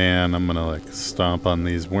 hey man, I'm gonna like stomp on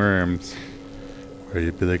these worms. Or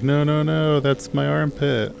you'd be like, no, that's my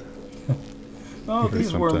armpit. Oh,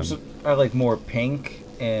 these worms are like more pink,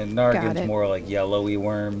 and Nargan's more like yellowy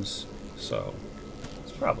worms. So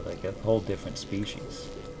it's probably like a whole different species.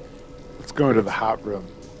 Let's go into the hot room.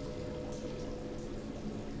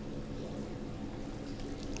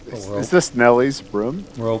 Is this Nellie's room?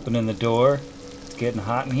 We're opening the door. It's getting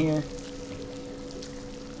hot in here.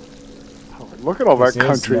 Oh, look at all that This is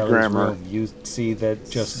country Nellie's grammar. room. You see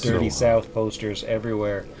that just So Dirty hot. South posters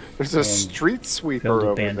everywhere. There's a And street sweeper Filled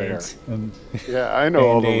with over there. Band-Aids. Yeah, I know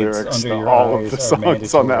all the Band-Aids lyrics under to your all of eyes the are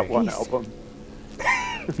songs on that mandatory. one album.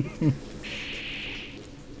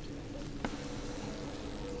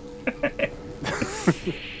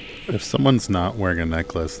 If someone's not wearing a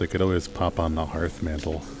necklace, they could always pop on the hearth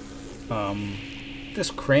mantle.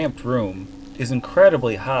 This cramped room is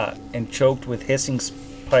incredibly hot and choked with hissing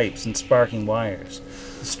pipes and sparking wires.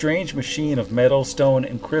 The strange machine of metal, stone,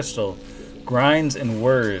 and crystal grinds and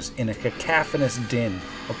whirs in a cacophonous din,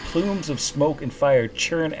 while plumes of smoke and fire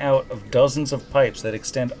churn out of dozens of pipes that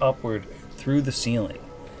extend upward through the ceiling.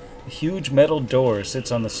 A huge metal door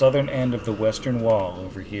sits on the southern end of the western wall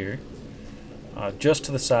over here, just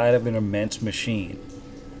to the side of an immense machine.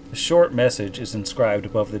 A short message is inscribed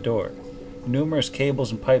above the door. Numerous cables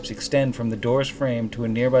and pipes extend from the door's frame to a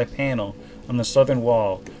nearby panel on the southern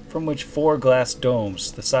wall, from which 4 glass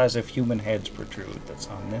domes the size of human heads protrude. That's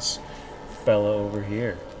on this fella over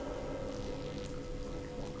here.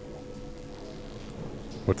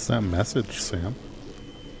 What's that message, Sam?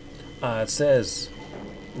 It says,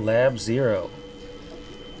 Lab Zero.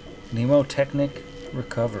 Mnemotechnic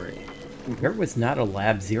Recovery. There was not a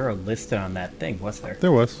Lab Zero listed on that thing, was there?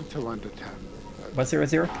 There was. To 1 to 10. Was there a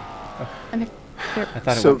 0? And if there, I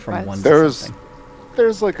thought it So went from 1 to there's something.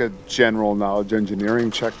 there's like a general knowledge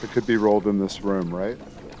engineering check that could be rolled in this room, right?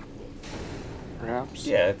 Perhaps?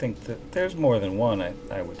 Yeah, I think that there's more than one,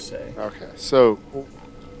 I would say. Okay, so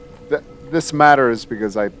this matters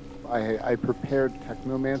because I prepared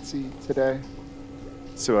technomancy today,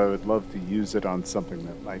 so I would love to use it on something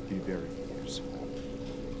that might be very useful.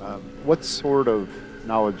 What sort of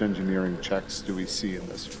knowledge engineering checks do we see in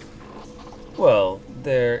this room? Well,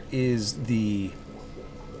 there is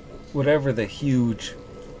whatever the huge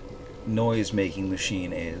noise-making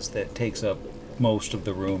machine is that takes up most of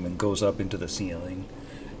the room and goes up into the ceiling.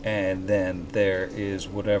 And then there is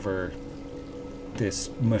whatever this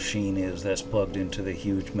machine is that's plugged into the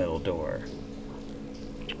huge metal door.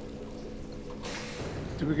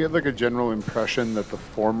 Do we get like a general impression that the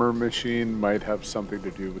former machine might have something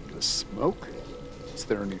to do with the smoke? Is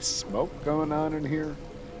there any smoke going on in here?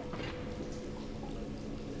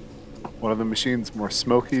 One of the machines more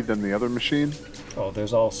smoky than the other machine? Oh,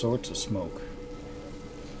 there's all sorts of smoke.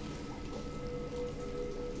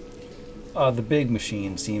 The big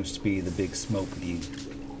machine seems to be the big smoky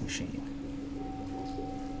machine.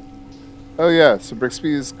 Oh yeah, so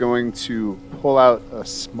Brixby is going to pull out a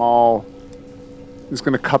small... He's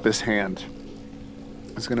going to cup his hand.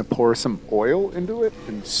 He's going to pour some oil into it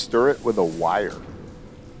and stir it with a wire.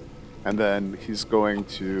 And then he's going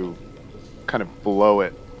to kind of blow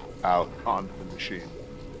it out onto the machine.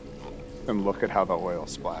 And look at how the oil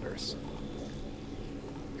splatters.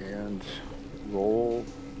 And roll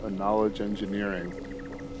a knowledge engineering.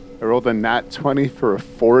 I rolled a nat 20 for a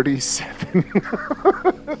 47.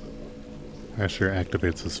 Asher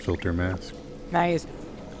activates his filter mask. nice.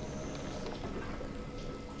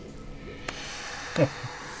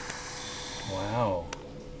 Wow.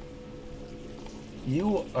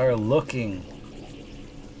 You are looking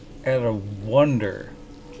at a wonder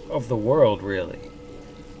of the world, really.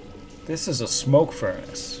 This is a smoke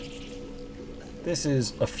furnace. This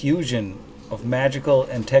is a fusion of magical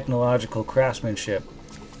and technological craftsmanship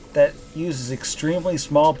that uses extremely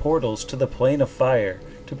small portals to the plane of fire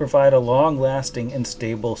to provide a long-lasting and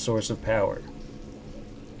stable source of power.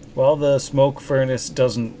 While the smoke furnace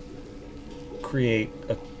doesn't create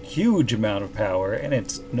a huge amount of power, and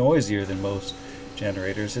it's noisier than most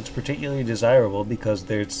generators, it's particularly desirable because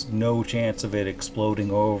there's no chance of it exploding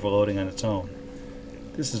or overloading on its own.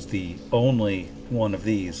 This is the only one of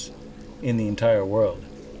these in the entire world,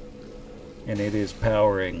 and it is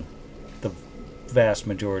powering the vast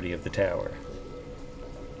majority of the tower.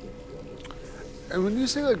 And when you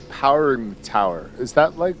say like powering the tower, is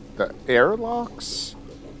that like the airlocks?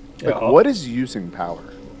 Like Yeah, what is using power?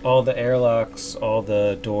 all the airlocks, all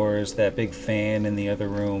the doors, that big fan in the other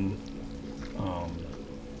room.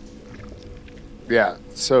 Yeah,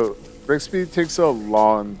 so Brixby takes a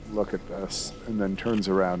long look at this and then turns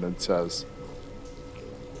around and says,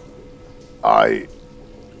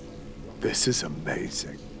 This is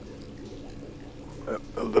amazing.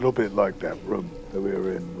 A little bit like that room that we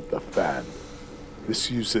were in with the fan.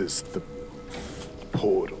 This uses the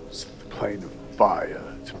portals, the plane of fire,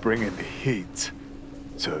 to bring in heat,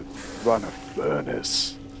 to run a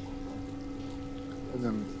furnace. and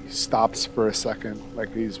then he stops for a second,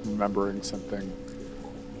 like he's remembering something.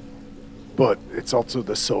 But it's also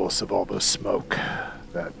the source of all the smoke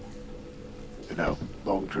that,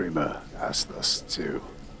 Long Dreamer asked us to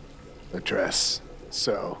address.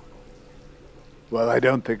 So, well, I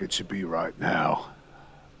don't think it should be right now.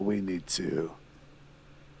 We need to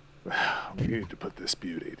put this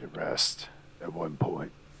beauty to rest at one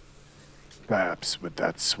point. Perhaps with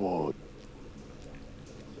that sword.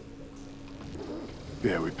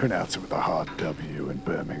 Yeah, we pronounce it with a hard W in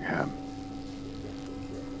Birmingham.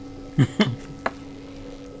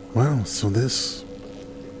 Wow, so this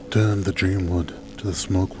turned the Dreamwood to the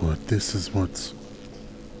Smokewood. This is what's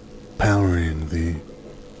powering the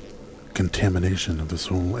contamination of this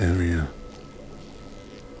whole area.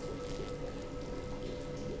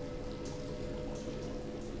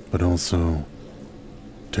 But also,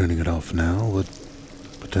 turning it off now would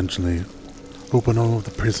potentially open all of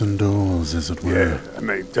the prison doors, as it were.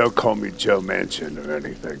 Yeah, don't call me Joe Manchin or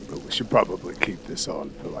anything, but we should probably keep this on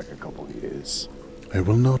for like a couple of years. I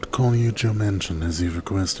will not call you Joe Manchin, as you've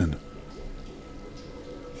requested.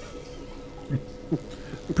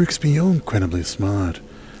 Brixby, you're incredibly smart.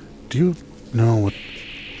 Do you know what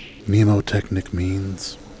mnemotechnic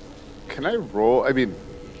means? Can I roll?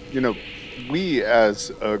 We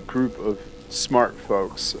as a group of smart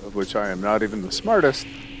folks, of which I am not even the smartest,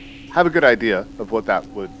 have a good idea of what that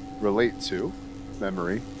would relate to.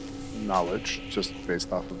 Memory, knowledge, just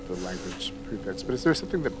based off of the language prefix. But is there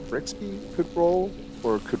something that Brixby could roll,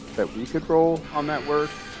 or that we could roll on that word?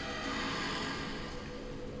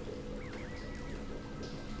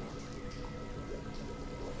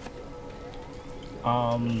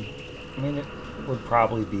 It would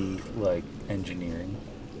probably be like engineering.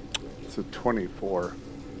 It's a 24.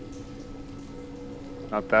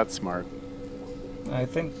 Not that smart. I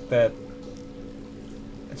think that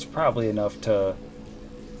it's probably enough to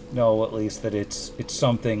know at least that it's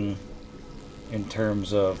something in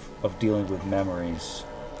terms of dealing with memories.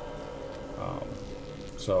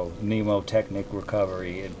 So mnemotechnic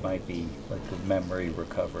recovery, it might be like the memory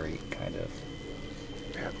recovery kind of.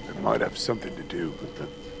 Yeah, it might have something to do with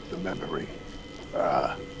the memory.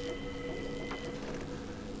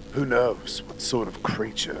 Who knows what sort of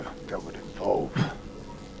creature that would involve. I'm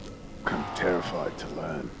kind of terrified to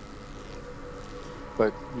learn.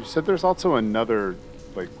 But you said there's also another,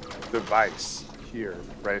 device here,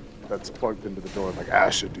 right? That's plugged into the door. Like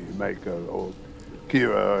Asher, do you make or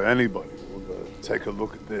Kira, or anybody will take a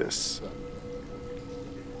look at this?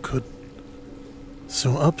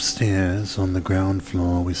 So upstairs on the ground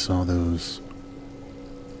floor, we saw those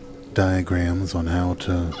diagrams on how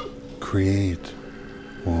to create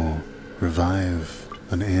or revive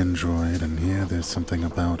an android, and here there's something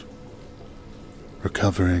about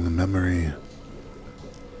recovering a memory.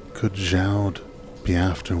 Could Joud be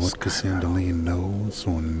after what Cassandaline knows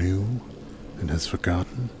or knew and has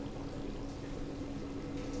forgotten?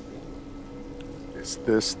 Is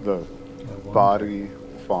this the body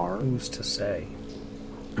farm? Who's to say?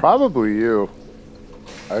 Probably you.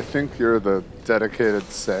 I think you're the dedicated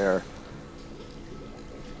sayer.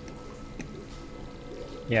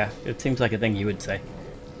 Yeah, it seems like a thing you would say.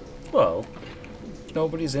 Well,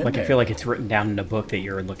 nobody's in Like, there. I feel like it's written down in a book that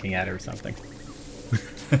you're looking at or something.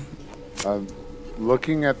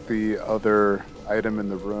 Looking at the other item in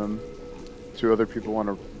the room, do other people want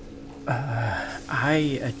to...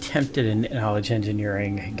 I attempted a knowledge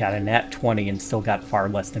engineering, got a nat 20, and still got far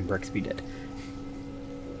less than Brixby did.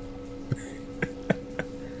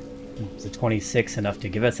 Is a 26 enough to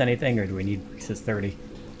give us anything, or do we need Brix's 30?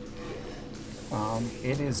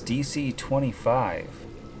 It is DC 25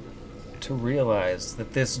 to realize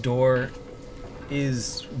that this door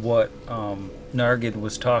is what Nargid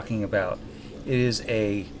was talking about. It is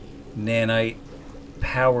a nanite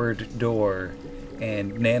powered door,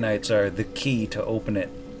 and nanites are the key to open it.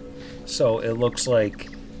 So it looks like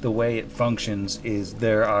the way it functions is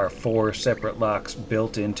there are 4 separate locks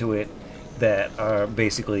built into it that are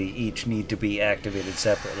basically each need to be activated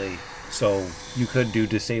separately. So you could do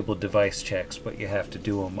disabled device checks, but you have to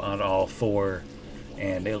do them on all 4.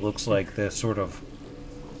 And it looks like the sort of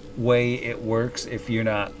way it works, if you're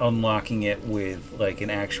not unlocking it with like an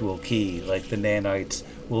actual key, like the nanites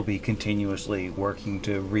will be continuously working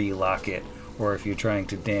to relock it, or if you're trying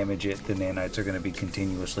to damage it, the nanites are going to be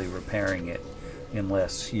continuously repairing it,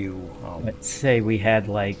 unless you Let's say we had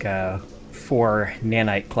like 4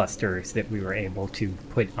 nanite clusters that we were able to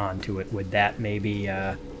put onto it. Would that maybe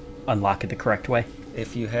unlock it the correct way?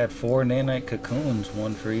 if you had 4 nanite cocoons,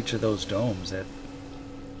 one for each of those domes, that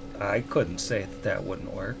I couldn't say that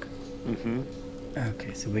wouldn't work. Mm-hmm.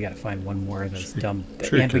 Okay, so we gotta find one more of those dumb...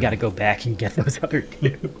 Sure and we can. gotta go back and get those other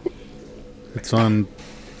 2. It's on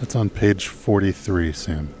page 43,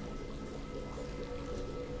 Sam.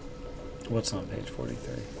 What's on page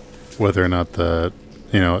 43? Whether or not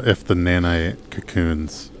if the nanite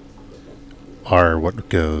cocoons are what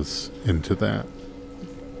goes into that.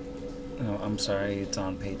 No, I'm sorry, it's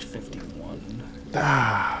on page 51.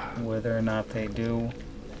 Ah. Whether or not they do.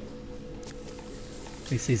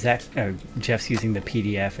 You see Jeff's using the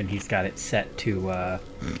PDF and he's got it set to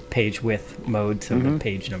page width mode, so the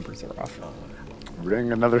page numbers are off.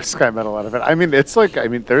 Wring another sky metal out of it. I mean, it's like,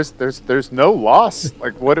 there's no loss.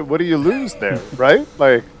 Like, what do you lose there, right?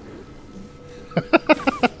 Like,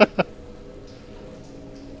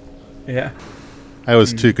 Yeah. I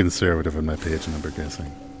was too conservative in my page number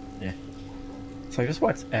guessing. Yeah. So I just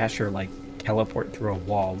watched Asher like teleport through a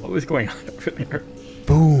wall. What was going on over there?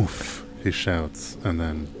 Boof! He shouts, and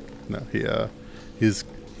then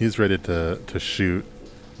he's ready to shoot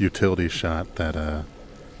utility shot that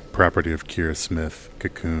property of Kira Smith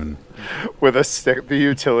cocoon. with a stick, the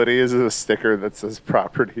utility is a sticker that says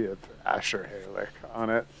 "property of Asher Halick" on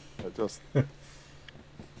it. It just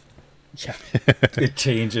Yeah. It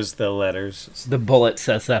changes the letters. The bullet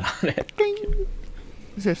says that on it.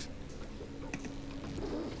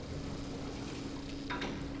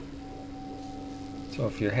 So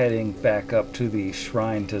if you're heading back up to the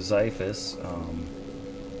shrine to Xiphus,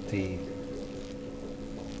 the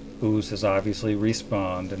ooze has obviously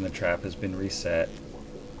respawned and the trap has been reset,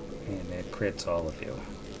 and it crits all of you.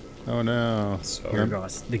 Oh no! So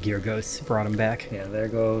The gear ghosts brought him back. yeah, there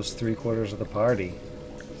goes 3/4 of the party.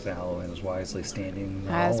 Salwyn is wisely standing in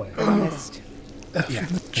the As hallway. promised. Yeah.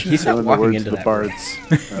 He's so not in the walking words into of the that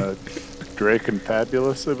bards, Drake and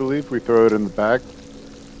Fabulous, I believe. We throw it in the bag.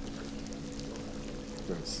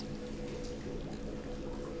 Yes.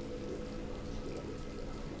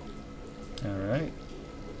 Alright.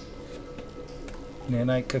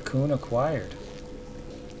 Nanite cocoon acquired.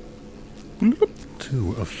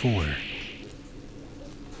 2 of 4.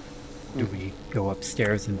 Do we go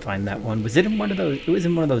upstairs and find that one? Was it in one of those? It was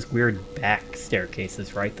in one of those weird back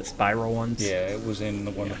staircases, right? The spiral ones. Yeah, it was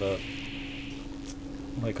in one of the,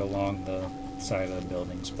 like along the side of the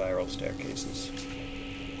building, spiral staircases.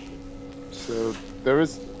 So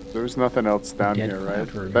there's nothing else down Dead here, right?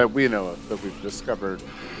 cloud room. That we know of, that we've discovered,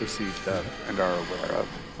 received of, and are aware of,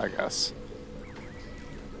 I guess.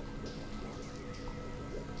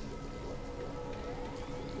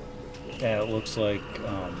 Yeah, it looks like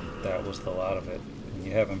that was the lot of it.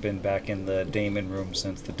 You haven't been back in the Damon room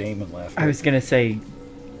since the Damon left. I was gonna say,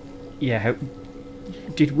 yeah.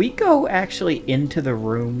 Did we go actually into the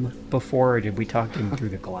room before, or did we talk to him through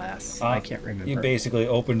the glass? I can't remember. You basically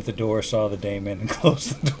opened the door, saw the Damon, and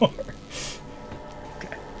closed the door.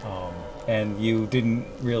 Okay. And you didn't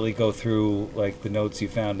really go through like the notes you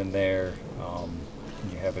found in there.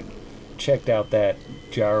 You haven't checked out that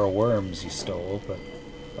jar of worms you stole, but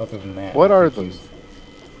other than that, What I are think those?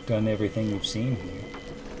 You've done everything you've seen here.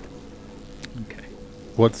 Okay.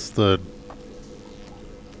 What's the...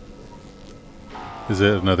 Is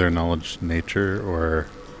it another knowledge nature, or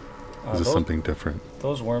is it those- something different?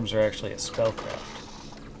 Those worms are actually a spellcraft.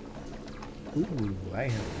 Ooh, I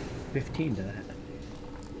have 15 to that.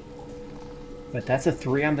 But that's a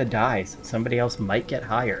 3 on the dice. Somebody else might get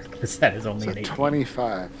higher, because that is only So an 18.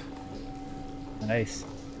 25. Nice.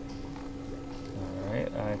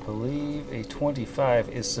 Alright, I believe a 25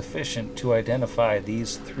 is sufficient to identify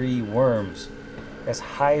these 3 worms as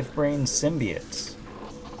hive-brain symbiotes.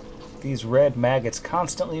 These red maggots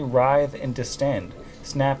constantly writhe and distend,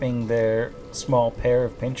 snapping their small pair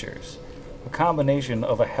of pinchers. A combination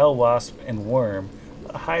of a hell wasp and worm,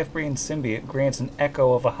 a hive brain symbiote grants an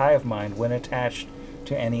echo of a hive mind when attached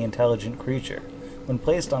to any intelligent creature. When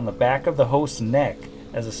placed on the back of the host's neck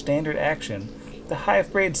as a standard action, the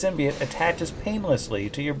hive brain symbiote attaches painlessly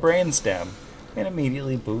to your brainstem and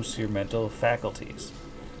immediately boosts your mental faculties.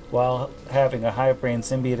 While having a hive brain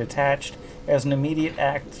symbiote attached, as an immediate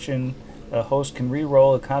action, a host can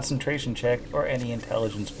re-roll a concentration check or any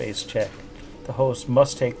intelligence-based check. The host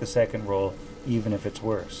must take the second roll, even if it's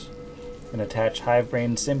worse. An attached hive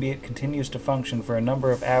brain symbiote continues to function for a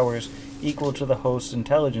number of hours equal to the host's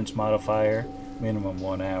intelligence modifier, minimum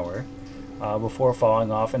 1 hour, before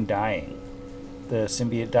falling off and dying. The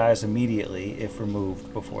symbiote dies immediately if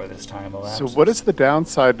removed before this time elapses. So what is the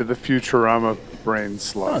downside to the Futurama brain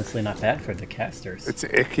slug? Honestly, not bad for the casters. It's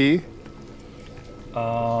icky.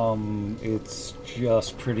 It's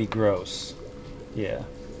just pretty gross. Yeah.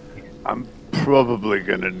 I'm probably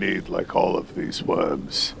gonna need like all of these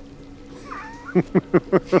worms.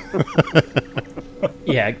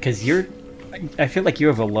 Yeah, because I feel like you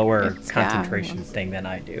have a lower It's concentration down. thing than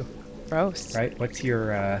I do, Gross. right? What's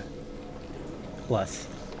your plus?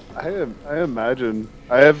 I imagine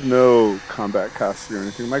I have no combat casting or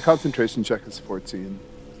anything. My concentration check is 14.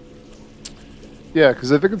 Yeah,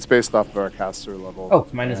 because I think it's based off of our caster level. Oh,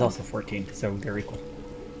 mine is And also 14, so they're equal.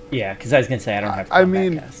 Yeah, because I was going to say I don't have I combat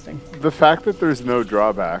mean- casting. the fact that there's no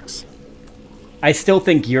drawbacks. I still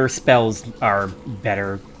think your spells are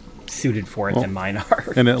better suited for it than mine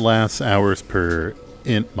are. And it lasts hours per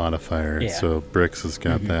int modifier, Yeah. so Brix has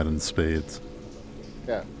got that in spades.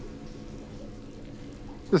 Yeah.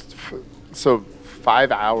 So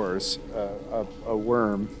 5 hours, a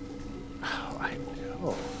worm. Oh, I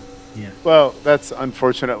know. Yeah. Well, that's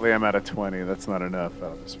unfortunately I'm at a 20. That's not enough.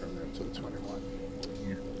 That'll just bring me up to the 21.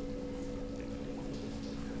 Yeah.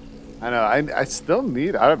 I know. I still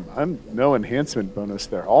need. I'm no enhancement bonus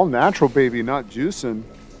there. All natural, baby, not juicing.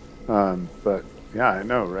 But yeah, I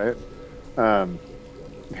know, right?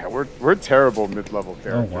 Yeah, we're terrible mid-level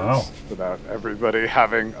characters wow. without everybody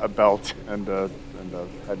having a belt and a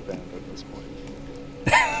headband at this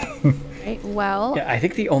point. Right, well, Yeah, I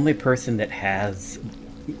think the only person that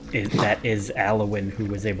is Alwyn who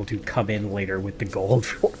was able to come in later with the gold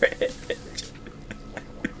for it.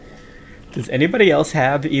 Does anybody else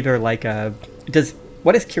have either like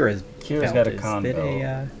what is Kira's Kira's belt? got a Is con it belt.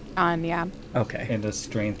 yeah. Okay. And a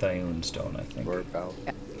strength Ioun stone, I think. Or a belt.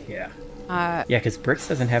 Yeah. Uh, Yeah, because Brix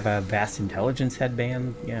doesn't have a vast intelligence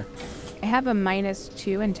headband. Yeah. I have a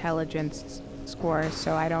 -2 intelligence score,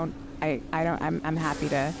 so I'm happy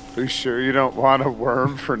to. Are you sure you don't want a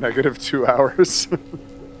worm for -2 hours?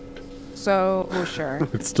 So, sure.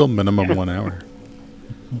 It's still minimum 1 hour.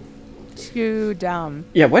 Too dumb.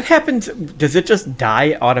 Yeah, what happens? Does it just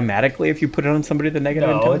die automatically if you put it on somebody with a negative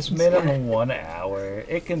No, it's intelligence? minimum 1 hour.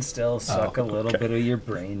 It can still suck a little bit of your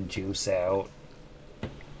brain juice out.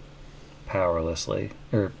 Powerlessly.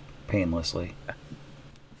 Or painlessly.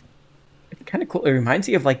 Kind of cool. It reminds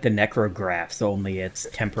me of like the necrographs, only it's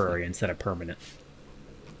temporary instead of permanent.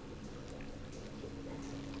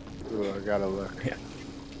 Ooh, I gotta look. Yeah.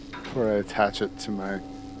 Before I attach it to my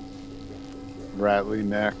rattly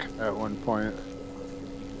neck at one point.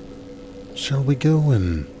 Shall we go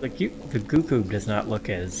and... Like the Gookoob does not look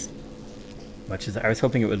as much as I was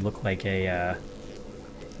hoping it would look like a.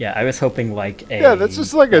 Yeah, I was hoping like a. Yeah, that's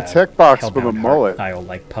just like a tech box with a Hellbound Heart mullet. style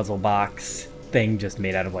like puzzle box thing, just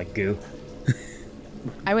made out of like goo.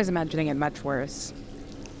 I was imagining it much worse.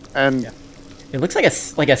 And Yeah. It looks like a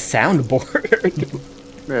soundboard.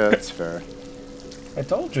 yeah, that's fair. I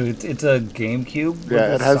told you, it's a GameCube. with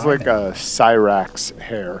Yeah, a it has like sign. a Cyrax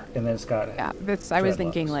hair. And then it's got. Yeah, I was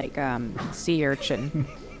thinking dreadlocks. like sea urchin.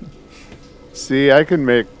 See, I can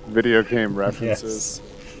make video game references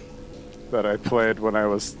that I played when I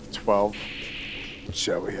was 12.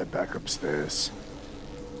 Shall we head back upstairs?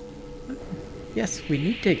 Yes, we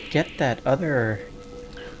need to get that other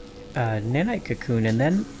nanite cocoon, and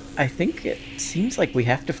then I think it seems like we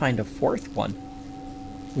have to find a fourth one.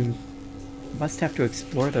 We must have to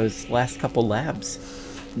explore those last couple labs.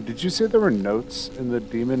 Did you say there were notes in the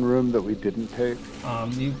demon room that we didn't take?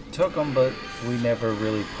 You took them, but we never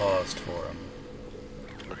really paused for them.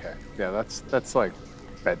 Okay. Yeah, that's like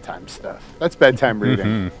bedtime stuff. That's bedtime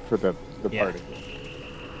reading for the Yeah. party.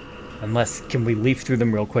 Unless, can we leaf through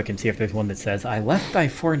them real quick and see if there's one that says, I left my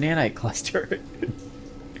 4 nanite cluster.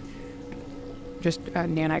 Just a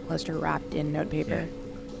nanite cluster wrapped in notepaper.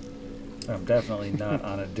 I'm definitely not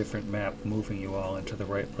on a different map moving you all into the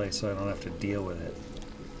right place so I don't have to deal with it.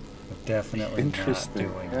 I'm definitely not Interesting.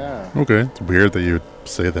 doing that. Yeah. Okay, it's weird that you would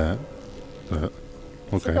say that. But,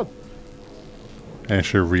 It's okay. like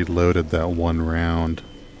Asher reloaded that one round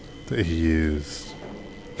that he used.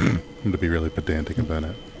 I'm going to be really pedantic about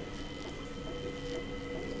it.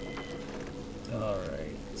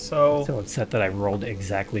 Alright, so So upset that I rolled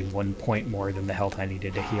exactly 1 point more than the health I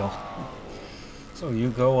needed to heal. you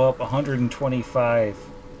go up 125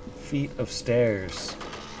 feet of stairs,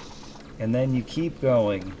 and then you keep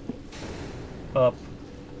going up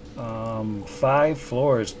 5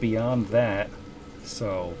 floors beyond that.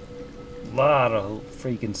 So, lot of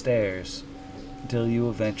freaking stairs until you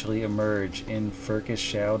eventually emerge in Furcus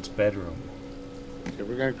Shoud's bedroom. Okay,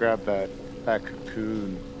 we're gonna grab that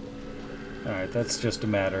cocoon. Alright, that's just a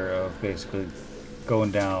matter of basically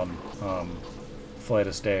going down flight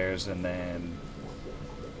of stairs and then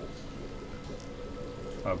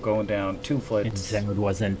going down 2 And flights. Zed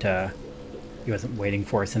he wasn't waiting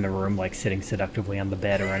for us in the room, like sitting seductively on the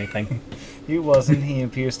bed or anything. He wasn't. He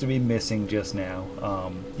appears to be missing just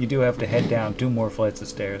now. You do have to head down 2 more flights of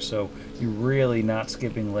stairs, so you're really not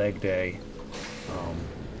skipping leg day.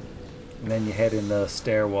 And then you head in the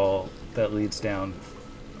stairwell that leads down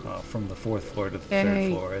from the 4th floor to the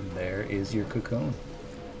 3rd floor, and there is your cocoon.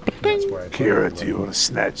 And that's where I put Kira, it. do you want to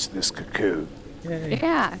snatch this cocoon?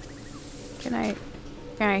 Yeah. Can I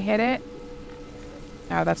hit it?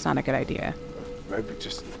 Oh, that's not a good idea. Maybe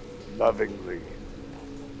just lovingly.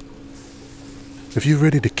 If you're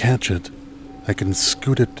ready to catch it, I can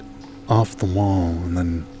scoot it off the wall and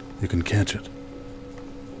then you can catch it.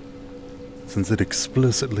 Since it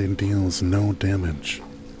explicitly deals no damage.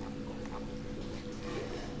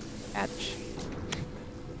 Catch.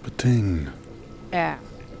 Pating. Yeah.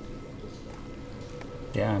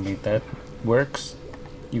 Yeah, I mean, that works.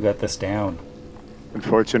 You got this down.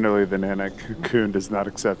 Unfortunately, the Nana cocoon does not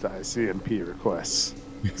accept ICMP requests,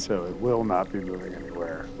 so it will not be moving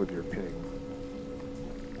anywhere with your ping.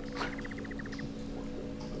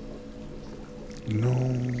 No.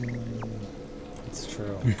 It's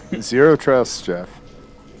true. Zero trust, Jeff.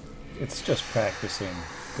 It's just practicing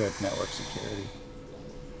good network security.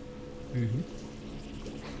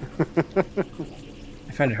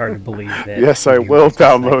 I find it hard to believe that. Yes, I you will would just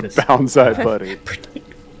like download this. Boundside Buddy.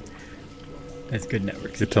 That's good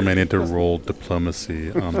network You tell me I security. need to roll diplomacy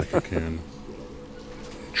on the cocoon.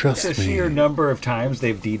 Trust The me. sheer number of times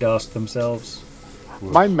they've DDoSed themselves.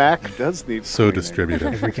 My Mac does need So cleaning.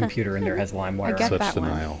 distributed. Every computer in there has LimeWire. I get Such that one.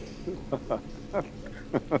 denial.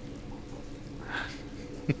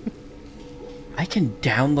 I can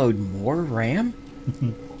download more RAM?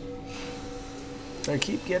 I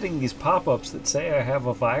keep getting these pop-ups that say I have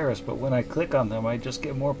a virus, but when I click on them, I just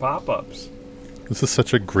get more pop-ups. This is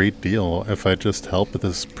such a great deal. If I just help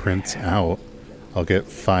this prince out, I'll get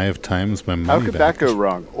 5 times my money How could back. that go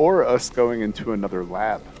wrong? Or us going into another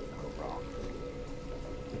lab go wrong?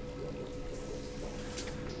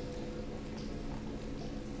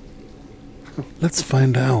 Let's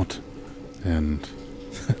find out. And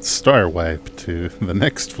star wipe to the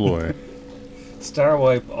next floor. Star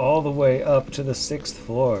wipe all the way up to the 6th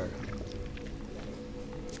floor.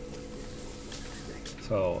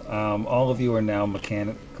 So, all of you are now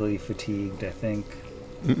mechanically fatigued, I think.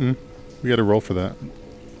 We gotta roll for that.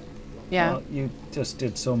 Yeah. Well, you just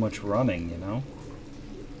did so much running, you know?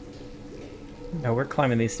 No, we're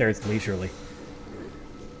climbing these stairs leisurely.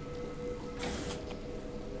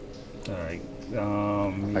 Alright, you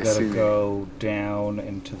I gotta see. go down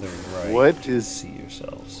and to the right. What to is see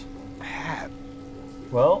yourselves? that?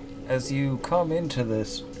 Well, as you come into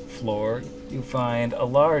this floor, you find a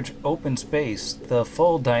large open space, the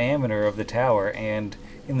full diameter of the tower, and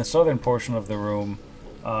in the southern portion of the room,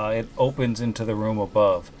 it opens into the room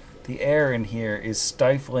above. The air in here is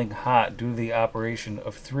stifling hot due to the operation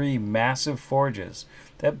of 3 massive forges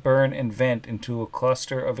that burn and vent into a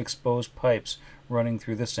cluster of exposed pipes running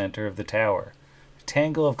through the center of the tower. A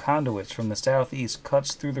tangle of conduits from the southeast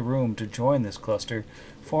cuts through the room to join this cluster,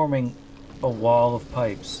 forming a wall of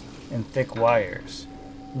pipes and thick wires.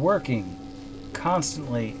 Working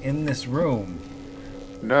constantly in this room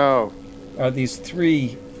No. are these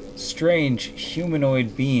 3 strange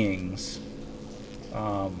humanoid beings.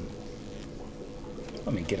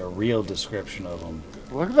 Let me get a real description of them.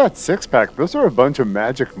 Look at that 6-pack. Those are a bunch of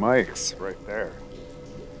magic mics right there.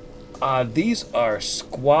 These are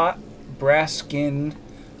squat, brass-skinned,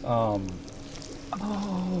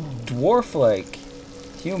 dwarf-like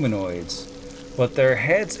humanoids, but their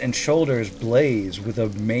heads and shoulders blaze with a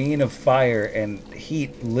mane of fire, and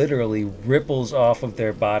heat literally ripples off of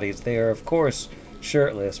their bodies. They are, of course,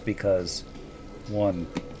 shirtless because one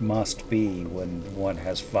must be when one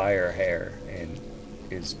has fire hair and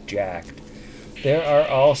is jacked. There are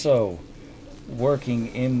also working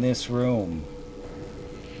in this room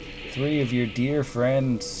 3 of your dear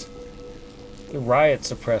friends, the riot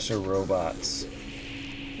suppressor robots,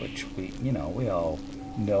 which we all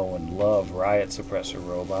know and love riot suppressor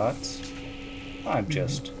robots. I'm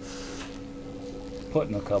just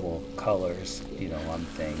putting a couple colors, on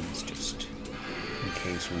things just in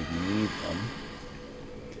case we need them.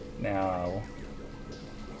 Now,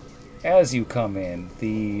 as you come in,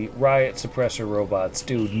 the riot suppressor robots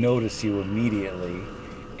do notice you immediately,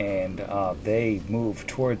 and they move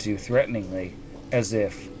towards you threateningly, as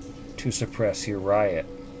if to suppress your riot.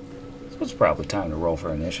 So it's probably time to roll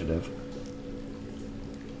for initiative.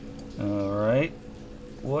 Alright.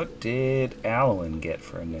 What did Alwyn get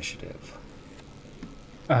for initiative?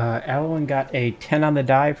 Alwyn got a 10 on the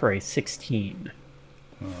die for a 16.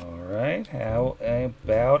 Alright. How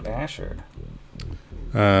about Asher?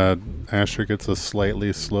 Asher gets a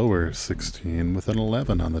slightly slower 16 with an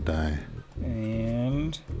 11 on the die.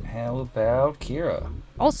 And how about Kira?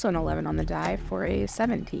 Also an 11 on the die for a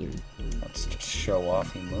 17. Let's just show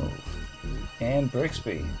off he move. And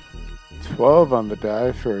Brixby. 12 on the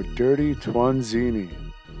die for a dirty Twanzini.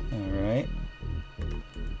 Alright.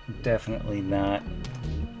 Definitely not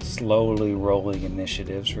slowly rolling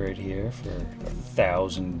initiatives right here for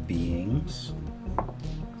 1,000 beings.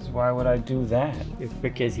 So why would I do that? It's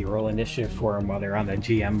because you roll initiative for them while they're on the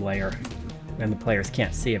GM layer. And the players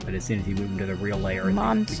can't see it, but as soon as you move them to the real layer...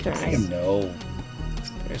 Monsters. I know.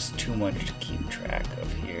 There's too much to keep track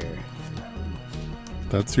of here.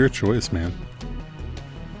 That's your choice, man.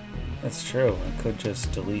 That's true. I could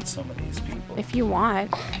just delete some of these people. If you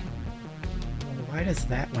want. Why does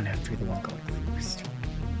that one have to be the one going first?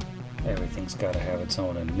 Everything's got to have its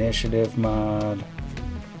own initiative mod.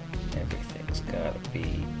 Everything's got to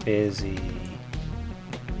be busy.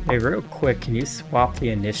 Hey, real quick, can you swap the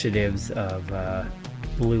initiatives of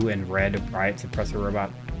blue and red riot suppressor robot?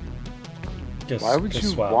 Why would you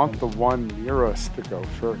swap want them. the one near us to go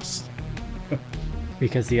first?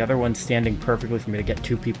 Because the other one's standing perfectly for me to get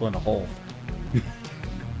 2 people in a hole.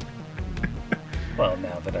 Well,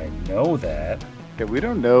 now that I know that... Yeah, we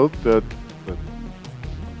don't know the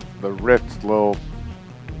ripped little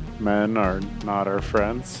men are not our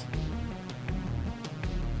friends.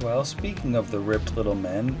 Well, speaking of the ripped little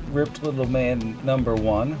man number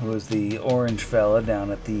 1, who is the orange fella down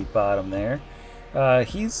at the bottom there,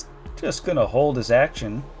 he's just going to hold his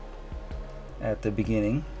action at the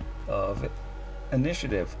beginning of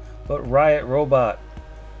initiative. But Riot Robot,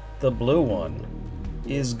 the blue one,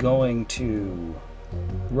 is going to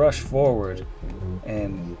rush forward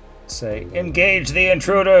and say, "Engage the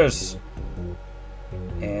intruders!"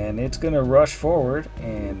 And it's going to rush forward,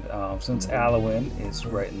 and since Alwyn is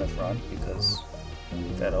right in the front, because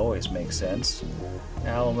that always makes sense,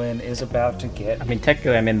 Alwyn is about to get... I mean,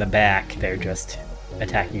 technically I'm in the back. They're just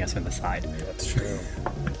attacking us from the side. That's true.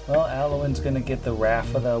 Well, Alwyn's going to get the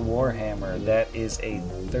Wrath of the Warhammer. That is a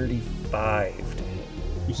 35 to hit.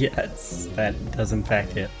 Yes, that does in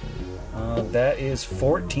fact hit. That is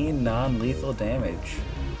 14 non-lethal damage.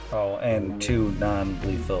 Oh, and 2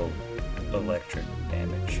 non-lethal electric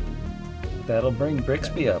damage. That'll bring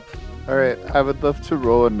Brixby up. Alright, I would love to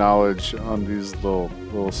roll a knowledge on these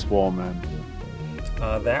little swole men.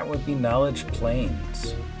 That would be Knowledge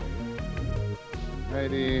Planes.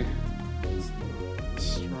 Righty.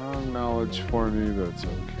 Strong knowledge for me, that's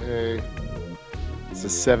okay. It's a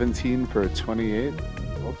 17 for a 28.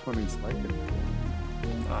 All 20s like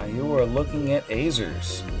it. You are looking at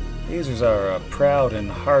Azers. Azers are a proud and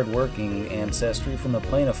hard-working ancestry from the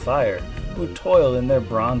Plane of Fire, who toil in their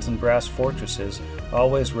bronze and brass fortresses,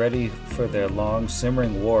 always ready for their long,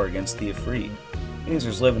 simmering war against the Ifrit.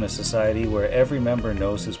 Azers live in a society where every member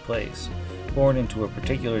knows his place. Born into a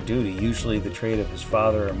particular duty, usually the trade of his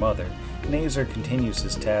father or mother, an Azer continues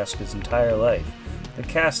his task his entire life. The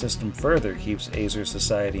caste system further keeps Azer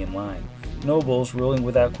society in line. Nobles, ruling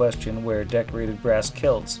without question, wear decorated brass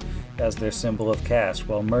kilts as their symbol of caste,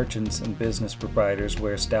 while merchants and business proprietors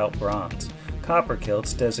wear stout bronze. Copper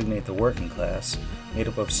kilts designate the working class, made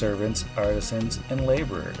up of servants, artisans, and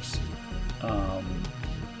laborers.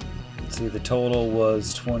 Let's see, the total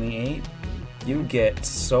was 28. You get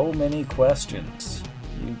so many questions.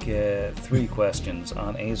 You get 3 questions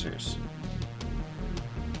on Azers.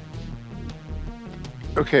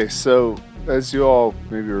 Okay, so as you all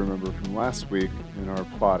maybe remember from last week in our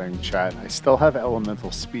plotting chat, I still have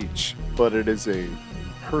elemental speech, but it is a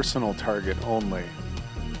personal target only.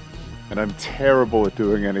 And I'm terrible at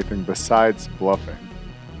doing anything besides bluffing.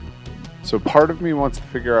 So part of me wants to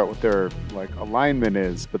figure out what their alignment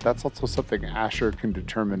is, but that's also something Asher can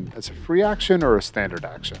determine as a free action or a standard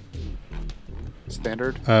action.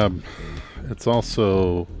 Standard? It's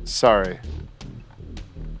also... Sorry.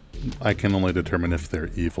 I can only determine if they're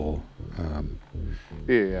evil.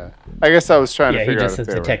 Yeah. I guess I was trying to Yeah, he figure just out if says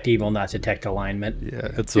they were... detect evil, not detect alignment.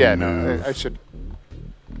 Yeah, it's a Yeah, move. no, I should...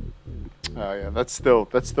 Oh, yeah, that's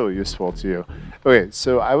still useful to you. Okay,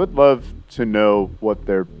 so I would love to know what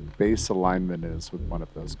their base alignment is with one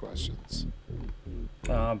of those questions.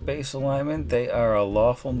 Base alignment, they are a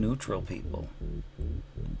lawful neutral people.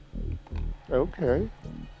 Okay.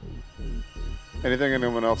 Anything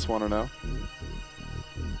anyone else want to know?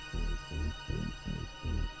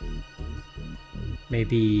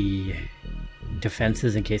 Maybe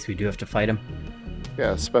defenses in case we do have to fight him.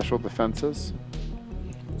 Yeah, special defenses.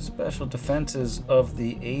 Special defenses of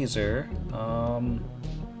the Azer,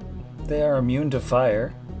 they are immune to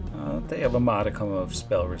fire. They have a modicum of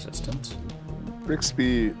spell resistance.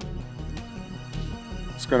 Brixby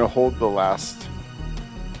is going to hold the last...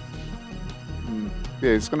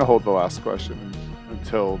 Yeah, he's going to hold the last question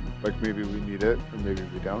until, like, maybe we need it, or maybe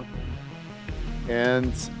we don't.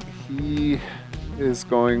 And he is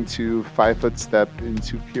going to 5-foot step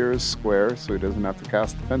into Kira's square, so he doesn't have to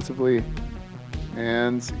cast defensively.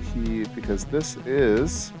 And because this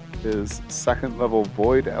is his second level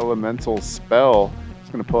Void Elemental spell, he's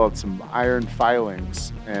going to pull out some iron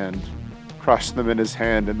filings and crush them in his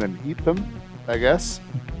hand and then eat them, I guess.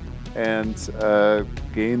 And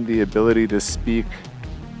gain the ability to speak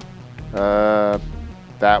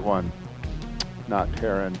that one. Not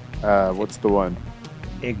Terran. What's the one?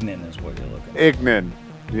 Ignin is what you're looking for. Ignin.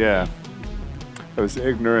 Yeah. I was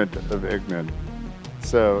ignorant of Ignin.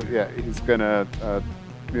 So, yeah, he's gonna,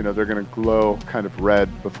 they're gonna glow kind of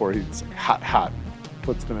red before he's like, hot,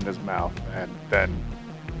 puts them in his mouth, and then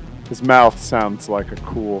his mouth sounds like a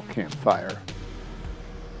cool campfire.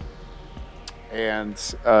 And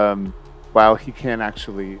while he can't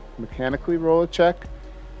actually mechanically roll a check,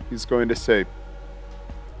 he's going to say,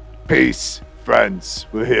 "Peace, friends,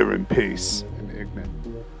 we're here in peace," in Ignin.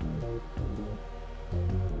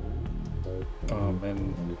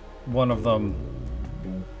 And one of them,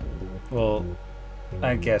 well,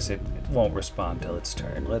 I guess it won't respond till its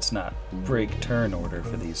turn. Let's not break turn order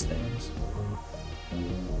for these things.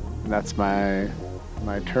 And that's my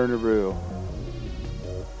turn-a-roo.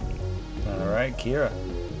 All right, Kira.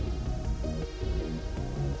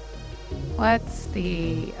 Let's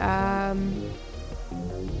see.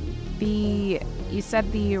 You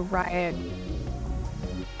said the riot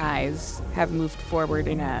guys have moved forward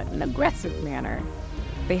in an aggressive manner.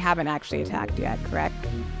 They haven't actually attacked yet, correct?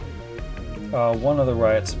 One of the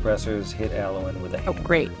riot suppressors hit Alwyn with a Oh, hammer.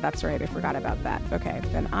 great. That's right. I forgot about that. Okay,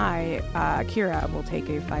 then Kira, will take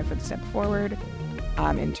a 5-foot step forward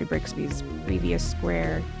into Brixby's previous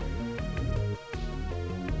square.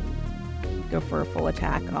 Go for a full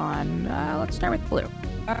attack on, let's start with blue.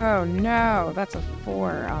 Oh no, that's a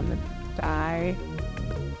 4 on the die.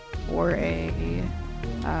 Or a,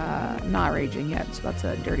 not raging yet, so that's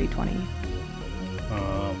a dirty 20.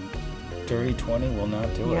 Dirty 20 will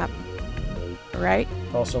not do Yep. Right?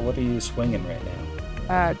 it. Also, what are you swinging right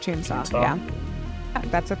now? Chainsaw, Chainsaw? yeah.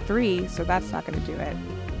 That's a 3, so that's not going to do it.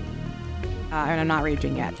 And I'm not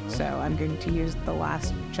raging yet, so I'm going to use the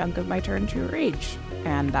last chunk of my turn to rage.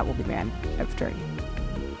 And that will be my end of turn.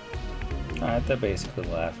 Alright, they're basically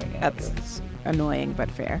laughing at you. That's annoying, but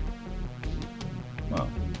fair. Well.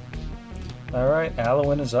 Alright,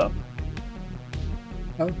 Alwyn is up.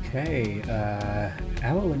 Okay,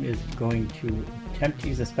 Alwyn is going to attempt to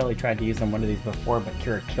use a spell he tried to use on one of these before, but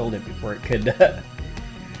Kira killed it before it could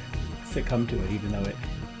succumb to it, even though it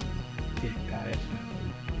got it.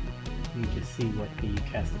 Let me just see what the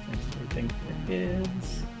cast defensive thing for it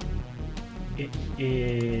is. It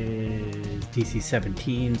is DC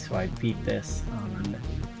 17, so I beat this on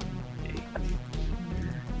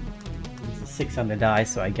a 6 on the die,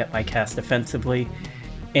 so I get my cast defensively.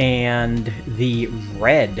 And the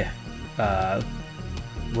red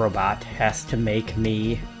robot has to make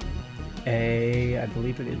me I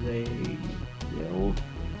believe it is a will.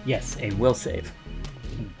 Yes, a will save.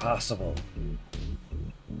 Impossible.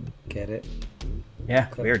 Get it? Yeah,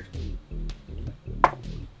 weird.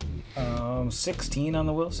 16 on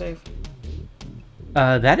the will save?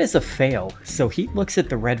 That is a fail. So he looks at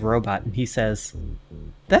the red robot and he says,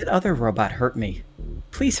 "That other robot hurt me.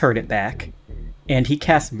 Please hurt it back." And he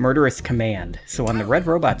casts Murderous Command. So on the red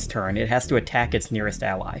robot's turn, it has to attack its nearest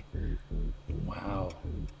ally. Wow.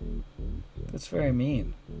 That's very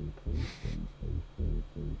mean.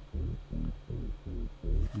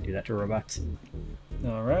 Do that to robots.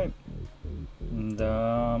 Alright. And,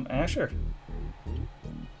 Asher.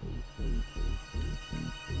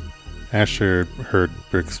 Asher heard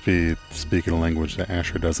Brixby speak in a language that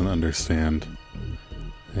Asher doesn't understand.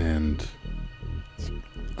 And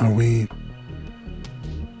Are we...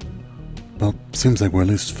 Well, seems like we're at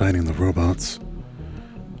least fighting the robots.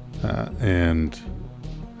 And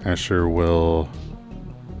Asher will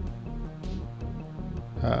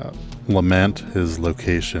lament his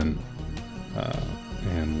location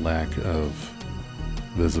and lack of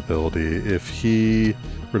visibility. If he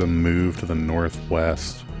were to move to the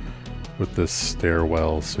northwest with this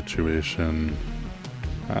stairwell situation,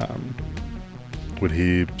 would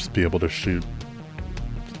he be able to shoot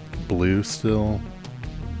blue still?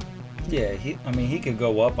 Yeah, he could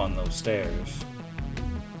go up on those stairs.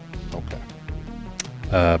 Okay.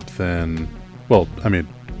 Then, well, I mean,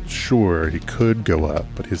 sure, he could go up,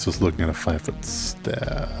 but he's just looking at a 5-foot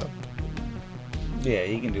step. Yeah,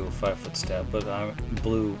 he can do a 5-foot step, but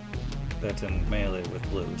blue, that's in melee with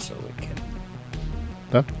blue, so it can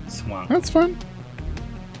swank. That's fine.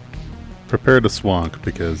 Prepare to swank,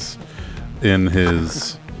 because in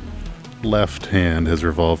his left hand, his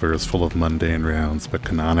revolver is full of mundane rounds, but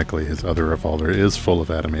canonically his other revolver is full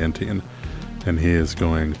of adamantine, and he is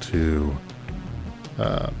going to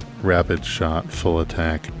rapid shot, full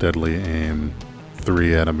attack, deadly aim,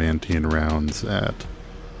 3 adamantine rounds at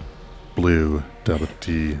blue, double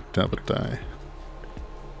D, double die.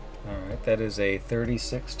 Alright, that is a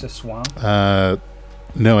 36 to swamp.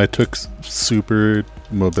 No, I took super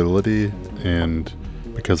mobility, and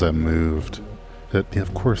because I moved, yeah,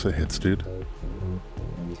 of course it hits, dude.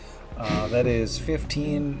 That is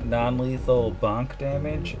 15 non-lethal bonk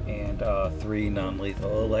damage and 3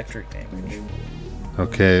 non-lethal electric damage.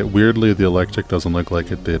 Okay, weirdly the electric doesn't look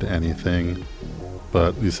like it did anything,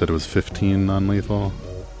 but you said it was 15 non-lethal?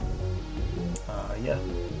 Yeah.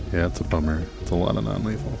 Yeah, it's a bummer. It's a lot of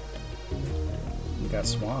non-lethal. You got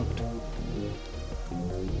swamped.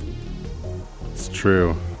 It's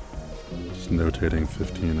true. Just notating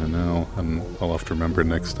 15 and now, and I'll have to remember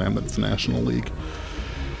next time that it's National League.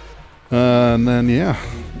 And then, yeah,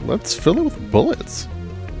 let's fill it with bullets.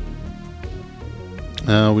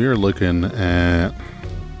 We are looking at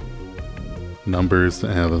numbers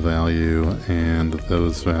that have a value, and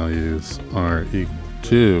those values are equal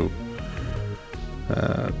to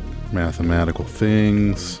mathematical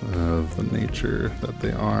things of the nature that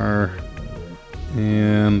they are.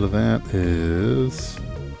 And that is...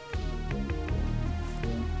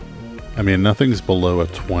 I mean, nothing's below a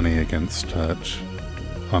 20 against touch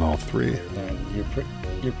on all 3.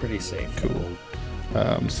 You're pretty safe.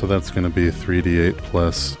 Cool. So that's going to be 3d8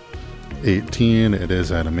 plus 18. It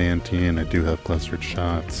is adamantine. I do have clustered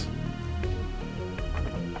shots.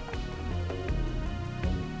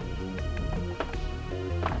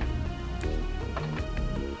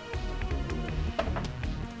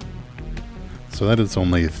 So that is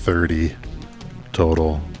only 30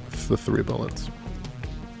 total with the 3 bullets.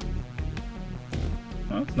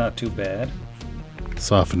 Well, it's not too bad.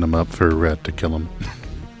 Soften them up for red to kill him.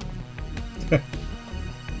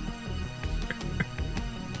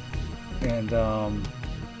 And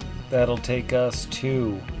that'll take us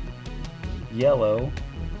to Yellow,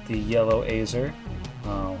 the Yellow Azer,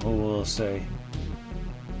 who will say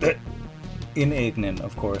that in Ignan,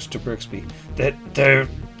 of course, to Brixby, that they're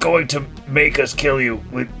going to make us kill you.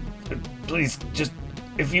 Please, just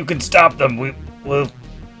if you can stop them,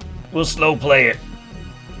 we'll slow play it.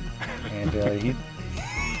 And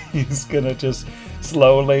he's gonna just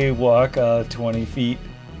slowly walk 20 feet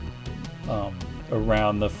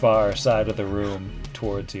around the far side of the room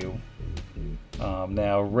towards you.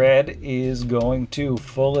 Now red is going to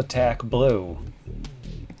full attack blue.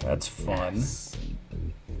 That's fun. Yes.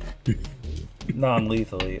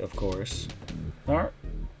 Non-lethally, of course. Our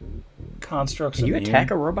constructs. Can you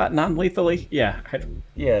attack a robot non-lethally? Yeah.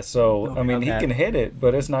 Yeah, so I mean he can hit it,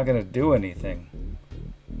 but it's not gonna do anything.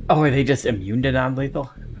 Oh, are they just immune to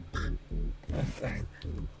non-lethal?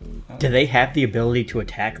 Do they have the ability to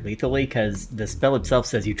attack lethally? Because the spell itself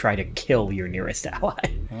says you try to kill your nearest ally.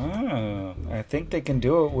 Oh, I think they can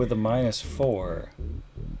do it with a -4.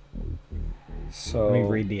 So let me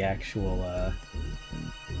read the actual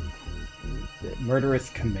murderous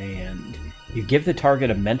command. You give the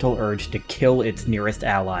target a mental urge to kill its nearest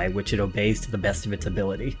ally, which it obeys to the best of its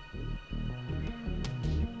ability.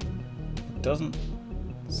 It doesn't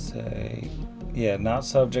say... Yeah, not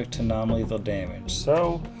subject to non-lethal damage.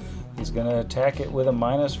 So, he's going to attack it with a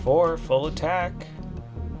 -4, full attack.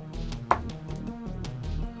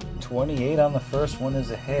 28 on the first one is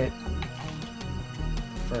a hit.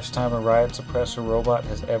 First time a riot suppressor robot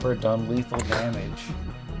has ever done lethal damage.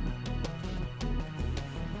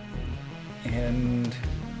 And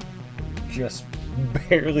just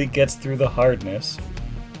barely gets through the hardness.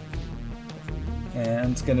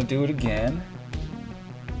 And it's going to do it again.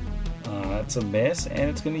 That's a miss, and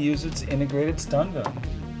it's going to use its integrated stun gun.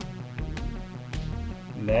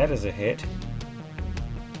 And that is a hit.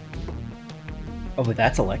 Oh, but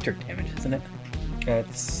that's electric damage, isn't it?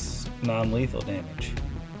 That's non-lethal damage.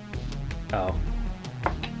 Oh.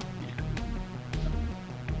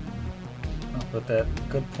 I'll put that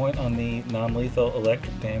good point on the non-lethal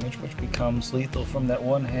electric damage, which becomes lethal from that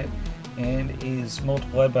one hit and is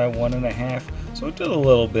multiplied by 1.5. So it did a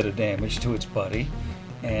little bit of damage to its buddy,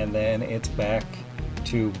 and then it's back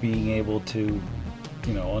to being able to,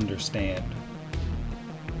 understand.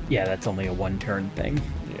 Yeah, that's only a one-turn thing.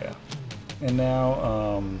 Yeah. And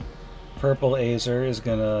now, Purple Azer is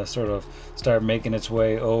gonna sort of start making its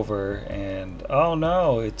way over, and oh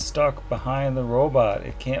no, it's stuck behind the robot.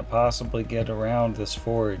 It can't possibly get around this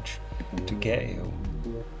forge to get you.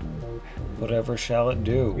 Whatever shall it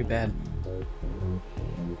do? Too bad.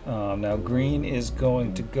 Now green is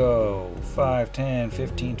going to go 5, 10,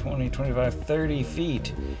 15, 20, 25, 30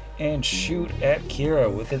 feet and shoot at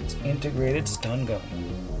Kira with its integrated stun gun.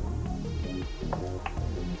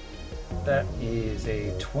 That is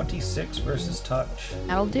a 26 versus touch.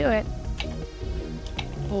 That'll do it.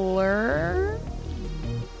 Blur.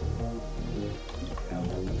 I'm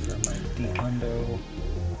looking for my D-Hundo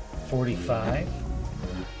 45.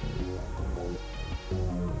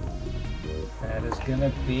 That is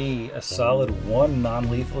gonna be a solid 1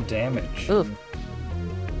 non-lethal damage. Oof.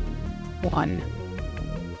 1.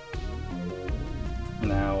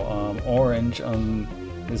 Now, Orange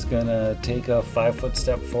is gonna take a 5-foot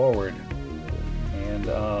step forward, and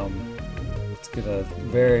it's gonna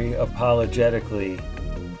very apologetically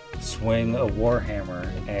swing a warhammer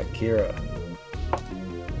at Kira.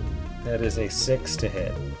 That is a 6 to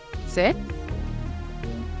hit. 6?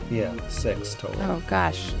 Yeah, 6 total. Oh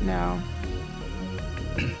gosh, no.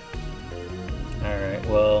 Alright,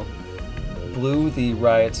 well, Blue, the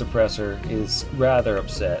riot suppressor, is rather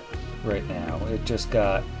upset right now. It just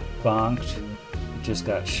got bonked. It just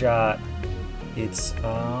got shot. It's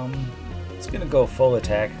gonna go full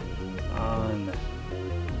attack on...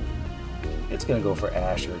 It's gonna go for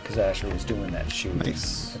Asher, because Asher was doing that shooting.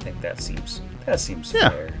 Nice. I think that seems Yeah.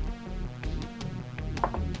 fair.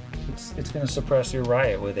 It's gonna suppress your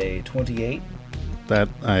riot with a 28. That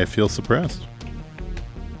I feel suppressed.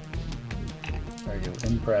 Are you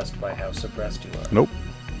impressed by how suppressed you are? Nope.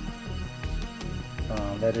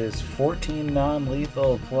 That is 14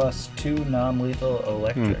 non-lethal plus 2 non-lethal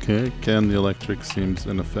electric. Okay, again, the electric seems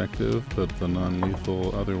ineffective, but the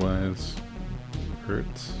non-lethal otherwise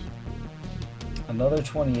hurts. Another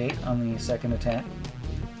 28 on the second attack.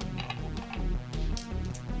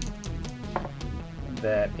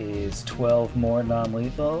 That is 12 more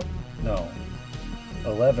non-lethal. No.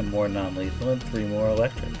 11 more non-lethal and 3 more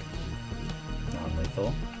electric.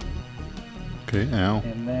 Non-lethal. Okay, ow.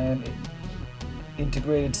 And then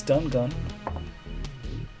integrated stun gun.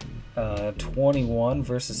 21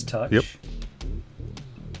 versus touch. Yep.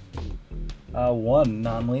 1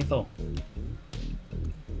 non-lethal.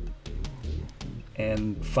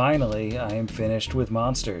 And finally, I am finished with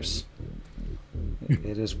monsters.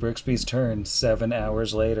 It is Brixby's turn 7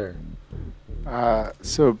 hours later.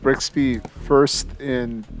 So Brixby, first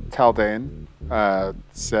in Taldane,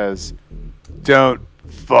 says, "Don't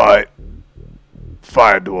fight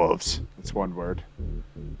fire dwarves." That's one word.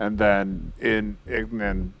 And then in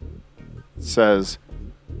Ignan says,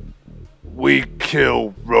 "We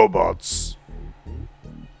kill robots."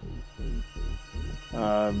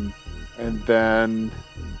 And then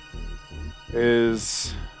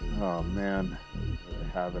is, oh man, I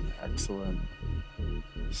have an excellent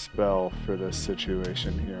spell for this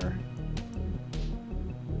situation here.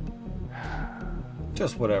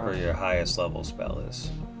 Just whatever your highest level spell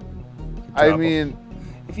is. I mean,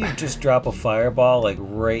 If you just drop a fireball like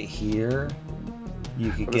right here,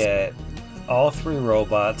 you could get all 3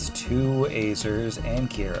 robots, 2 Azers, and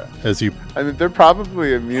Kira. they're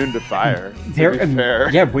probably immune to fire. To be fair.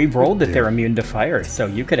 Yeah, we rolled that they're immune to fire, so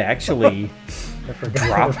you could actually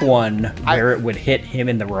drop one where it would hit him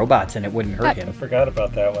and the robots and it wouldn't hurt I him. forgot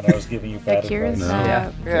about that when I was giving you bad Kira's,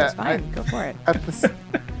 advice. Kira's fine. Go for it.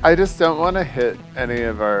 I just don't want to hit any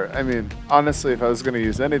of our. I mean, honestly, if I was going to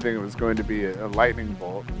use anything, it was going to be a lightning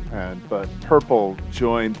bolt. But purple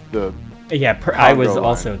joined the. Yeah, I was line.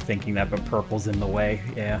 also thinking that, but purple's in the way.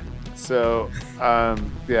 Yeah. So,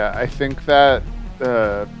 I think that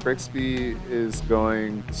Brixby is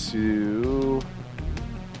going to.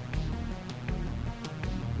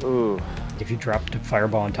 Ooh. If you dropped a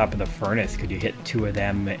fireball on top of the furnace, could you hit 2 of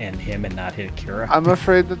them and him and not hit Kira? I'm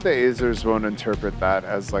afraid that the Azers won't interpret that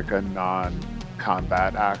as like a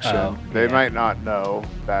non-combat action. They might not know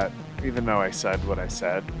that even though I said what I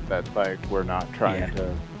said, that like we're not trying Yeah.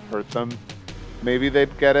 to hurt them, maybe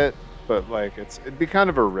they'd get it. But like it'd be kind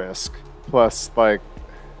of a risk. Plus, like,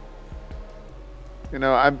 you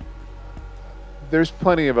know, there's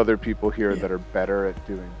plenty of other people here that are better at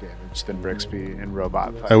doing damage than Brixby in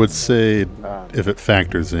robot fights. I would say, if it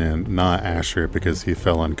factors in, not Asher because he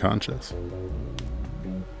fell unconscious.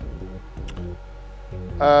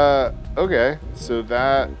 Okay, so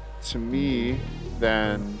that to me,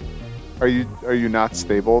 then, are you not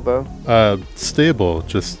stable though? Stable,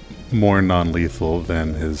 just more non-lethal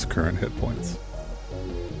than his current hit points.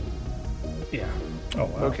 Yeah. Oh,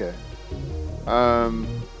 wow. Okay.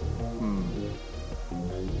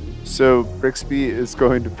 So Brixby is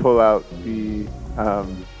going to pull out the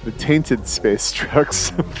tainted space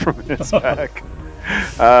trucks from his back.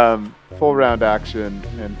 Full round action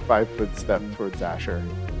and 5-foot step towards Asher.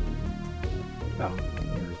 Oh.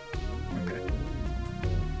 Okay.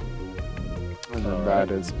 And then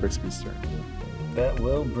that is Brixby's turn. That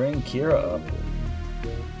will bring Kira up.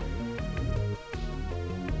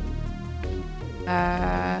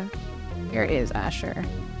 Here is Asher.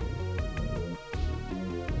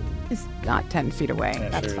 He's not 10 feet away. Asher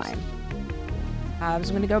That's is- fine. I'm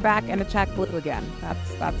just going to go back and attack Blue again.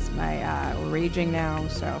 That's my raging now,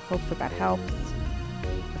 so hopefully that helps.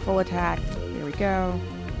 Full attack. Here we go.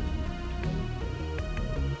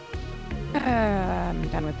 I'm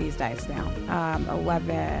done with these dice now.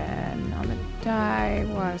 11 on the die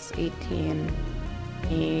was 18.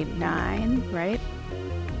 9, right?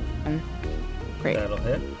 Great. That'll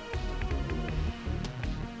hit.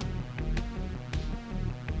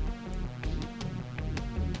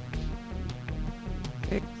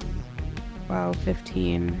 Six, 12,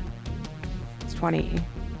 15, it's 20,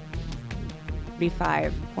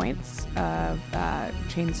 35 points of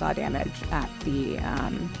chainsaw damage at the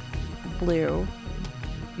blue.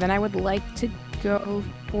 Then I would like to go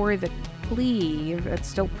for the cleave. It's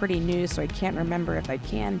still pretty new, so I can't remember if I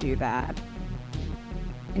can do that.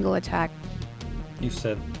 Single attack. You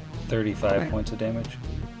said 35 Okay. points of damage?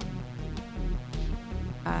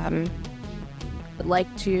 Would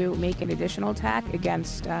like to make an additional attack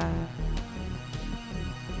against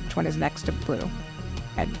which one is next to blue?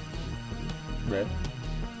 And Red?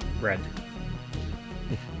 Red.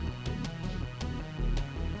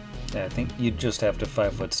 Yeah, I think you just have to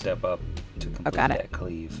 5-foot step up to complete got it. that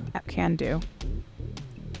cleave. that can do.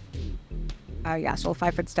 Yeah, so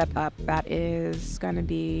 5-foot step up. That is going to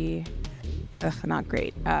be not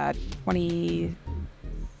great.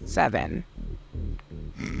 27.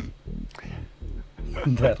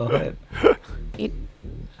 That'll hit.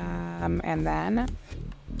 And then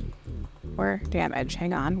for damage.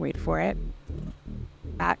 Hang on, wait for it.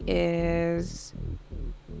 That is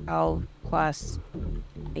 12 plus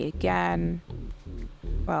 8 again.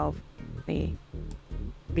 12,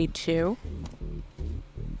 32.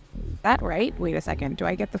 Is that right? Wait a second. Do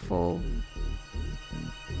I get the full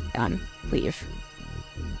done? Leave.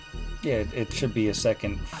 Yeah, it should be a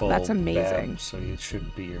second full That's amazing. bab, so it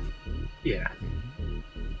should be your... Yeah.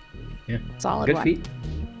 Yeah. Solid Good one. feat.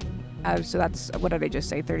 So that's, what did I just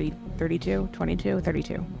say? 30, 32, 22,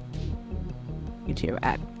 32. 32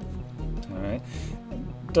 at. Alright.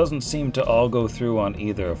 Doesn't seem to all go through on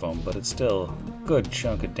either of them, but it's still a good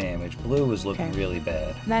chunk of damage. Blue is looking Okay. really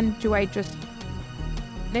bad. Then do I just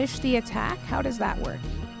finish the attack? How does that work?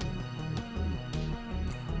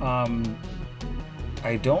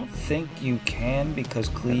 I don't think you can because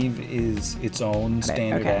cleave is its own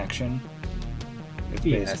standard okay. action. It's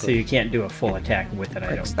Yeah, so basically you can't do a full attack with it, I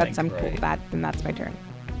don't Works. think. That's I'm cool. right. Then that's my turn.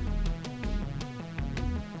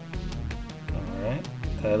 Alright.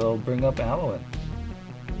 That'll bring up Alwyn.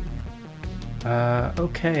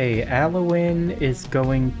 Okay, Alwyn is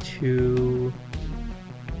going to...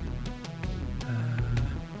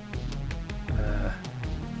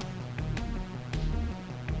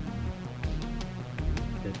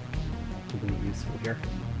 Really useful here.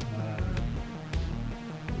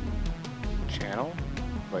 Channel?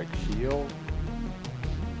 Like heal?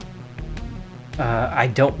 I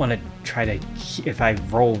don't want to try to... If I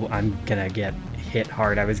roll, I'm gonna get hit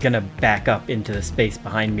hard. I was gonna back up into the space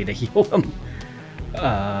behind me to heal them.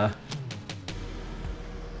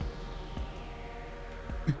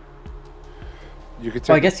 You could take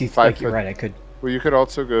Well, I guess you, 5 you're foot- right, I could... Well, you could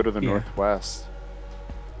also go to the Yeah. northwest.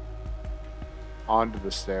 Onto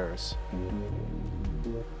the stairs.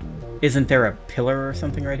 Isn't there a pillar or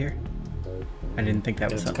something right here? I didn't think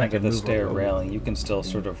that was It's something I kind of could the move stair over. railing. You can still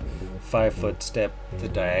sort of 5-foot step the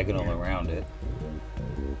diagonal around it.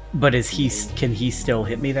 But is he? Can he still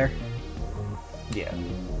hit me there? Yeah.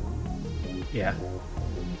 Yeah.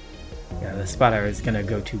 Yeah, the spot I was gonna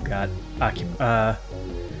go to got occupied.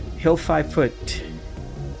 He'll 5 foot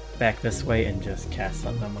back this way and just cast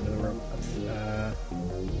on them under the robots.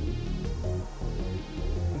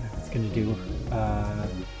 It's gonna do.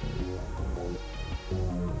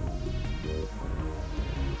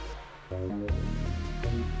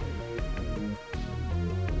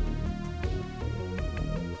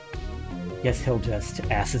 Yes, he'll just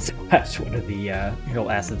acid splash one of the. He'll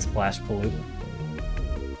acid splash Baloo.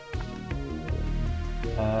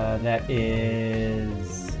 That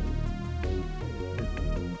is.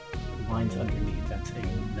 Mine's underneath. That's a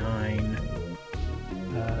 9.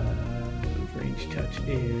 Range touch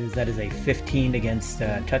is. That is a 15 against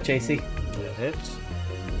touch AC. That hits.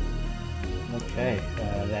 Okay,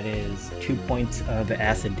 that is 2 points of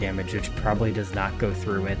acid damage, which probably does not go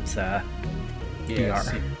through its DR.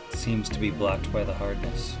 Seems to be blocked by the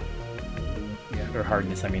hardness. Yeah, or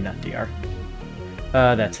hardness, I mean, not DR.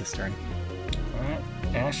 That's his turn. Alright,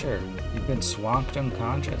 Asher, you've been swamped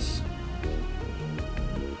unconscious.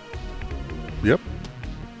 Yep.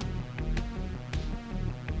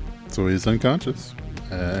 So he's unconscious.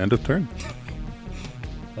 End of turn.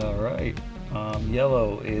 Alright,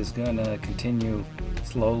 Yellow is gonna continue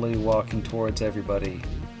slowly walking towards everybody,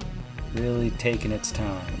 really taking its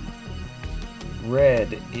time.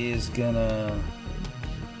 Red is gonna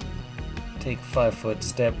take a 5 foot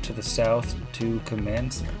step to the south to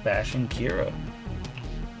commence bashing Kira.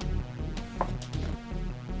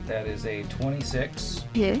 That is a 26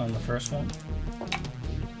 on the first one.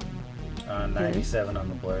 97 on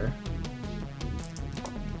the blur.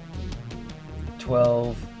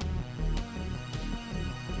 12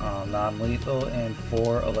 non-lethal and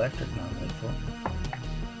 4 electric non-lethal.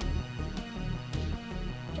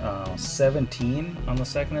 17 on the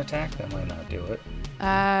second attack. That might not do it.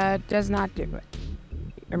 Does not do it.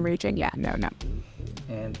 I'm reaching. Yeah, no.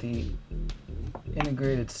 And the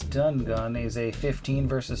integrated stun gun is a 15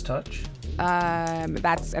 versus touch.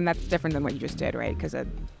 That's different than what you just did, right? Because okay,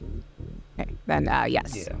 then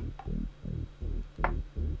yes. Yeah.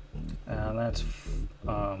 That's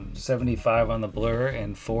 75 on the blur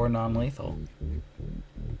and 4 non-lethal.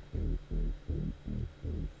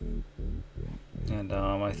 And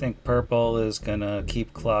I think purple is gonna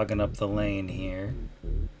keep clogging up the lane here.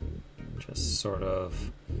 Just sort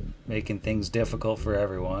of making things difficult for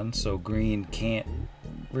everyone. So green can't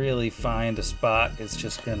really find a spot. It's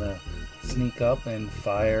just gonna sneak up and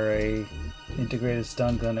fire a integrated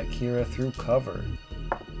stun gun at Kira through cover.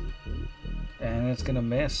 And it's gonna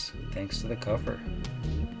miss, thanks to the cover.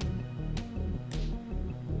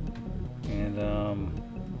 And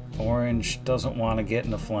orange doesn't want to get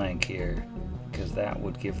in the flank here, because that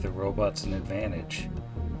would give the robots an advantage.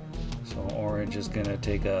 So orange is gonna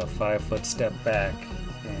take a 5 foot step back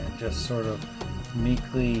and just sort of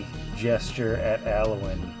meekly gesture at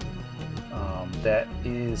Alwyn. That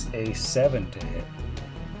is a 7 to hit.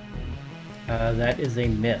 That is a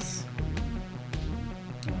miss.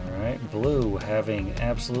 Alright, blue, having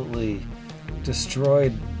absolutely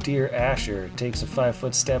destroyed Dear Asher, takes a 5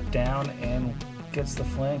 foot step down and gets the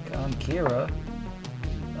flank on Kira.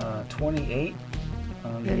 28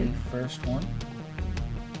 on the first one.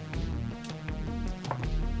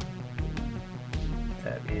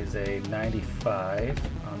 That is a 95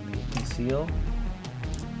 on the conceal.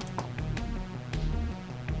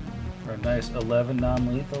 For a nice 11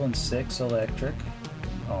 non-lethal and 6 electric.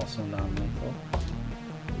 Also non-lethal.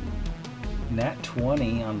 Nat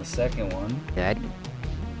 20 on the second one. Good.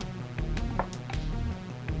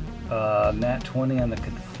 Nat 20 on the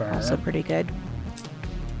confirm. Also pretty good.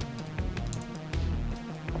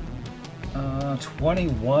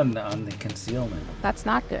 21 on the concealment. That's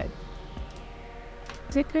not good.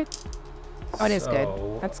 Is it good? Oh, it is So-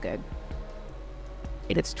 good. That's good.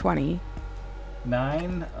 It's 20.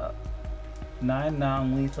 9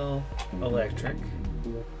 non-lethal electric.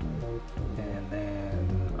 And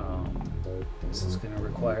then this is going to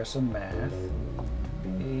require some math.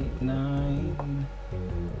 8, 9,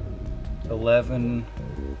 11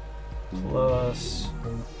 plus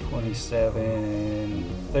 27,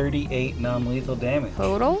 38 non-lethal damage.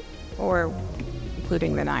 Total? Or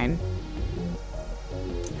including the 9?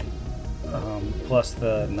 Plus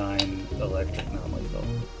the 9 electric non-lethal.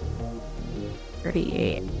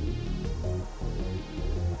 38.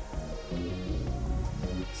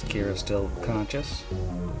 Is Kira still conscious?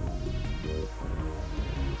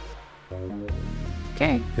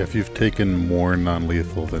 Okay. If you've taken more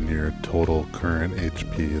non-lethal than your total current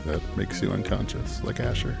HP, that makes you unconscious, like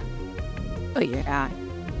Asher. Oh, yeah.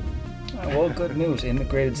 Well, good news.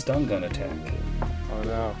 Integrated stun gun attack. Oh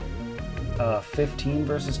no. 15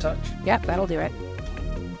 versus touch. Yep, that'll do it.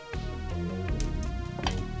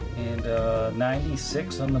 And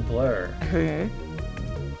 96 on the blur. Okay.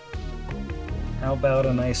 How about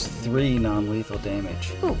a nice 3 non-lethal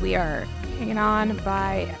damage? Ooh, we are hanging on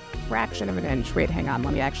by a fraction of an inch. Wait, hang on.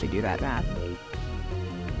 Let me actually do that math.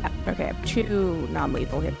 Okay, I have 2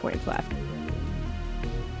 non-lethal hit points left.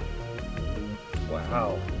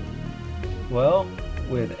 Wow. Well,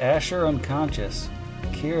 with Asher unconscious,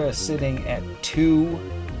 Kira sitting at 2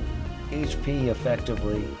 HP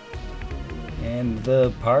effectively, and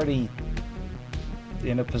the party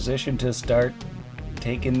in a position to start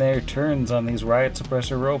taking their turns on these riot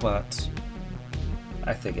suppressor robots,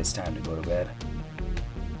 I think it's time to go to bed.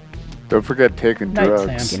 Don't forget taking Night,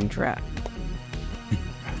 drugs. Sam. Getting trapped.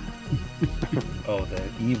 Oh, the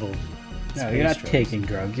evil. No, space you're not drugs. taking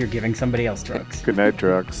drugs. You're giving somebody else drugs. Good night,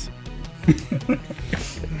 drugs.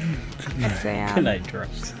 Sam. Good night,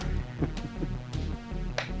 drugs.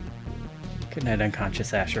 Good night,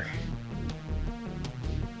 unconscious Asher.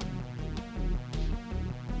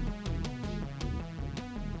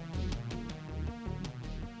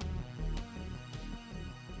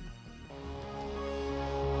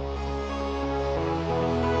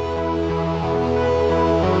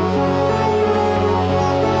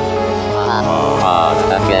 Pod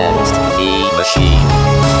against the machine.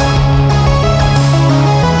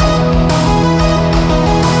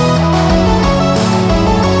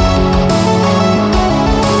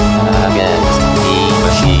 Against the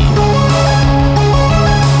machine.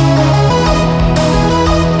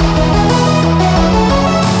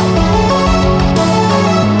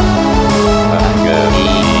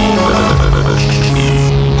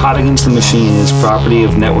 Pod Against the Machine is property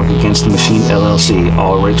of Network Against the Machine LLC,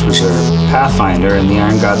 all rights reserved. Pathfinder and the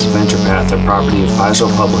Iron Gods Adventure Path are property of Paizo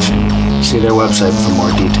Publishing. See their website for more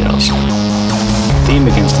details. Theme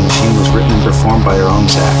Against the Machine was written and performed by our own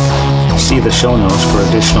Zach. See the show notes for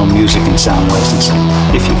additional music and sound licensing.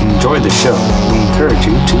 If you enjoyed the show, we encourage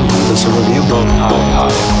you to leave us a review.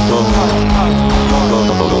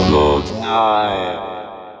 Time.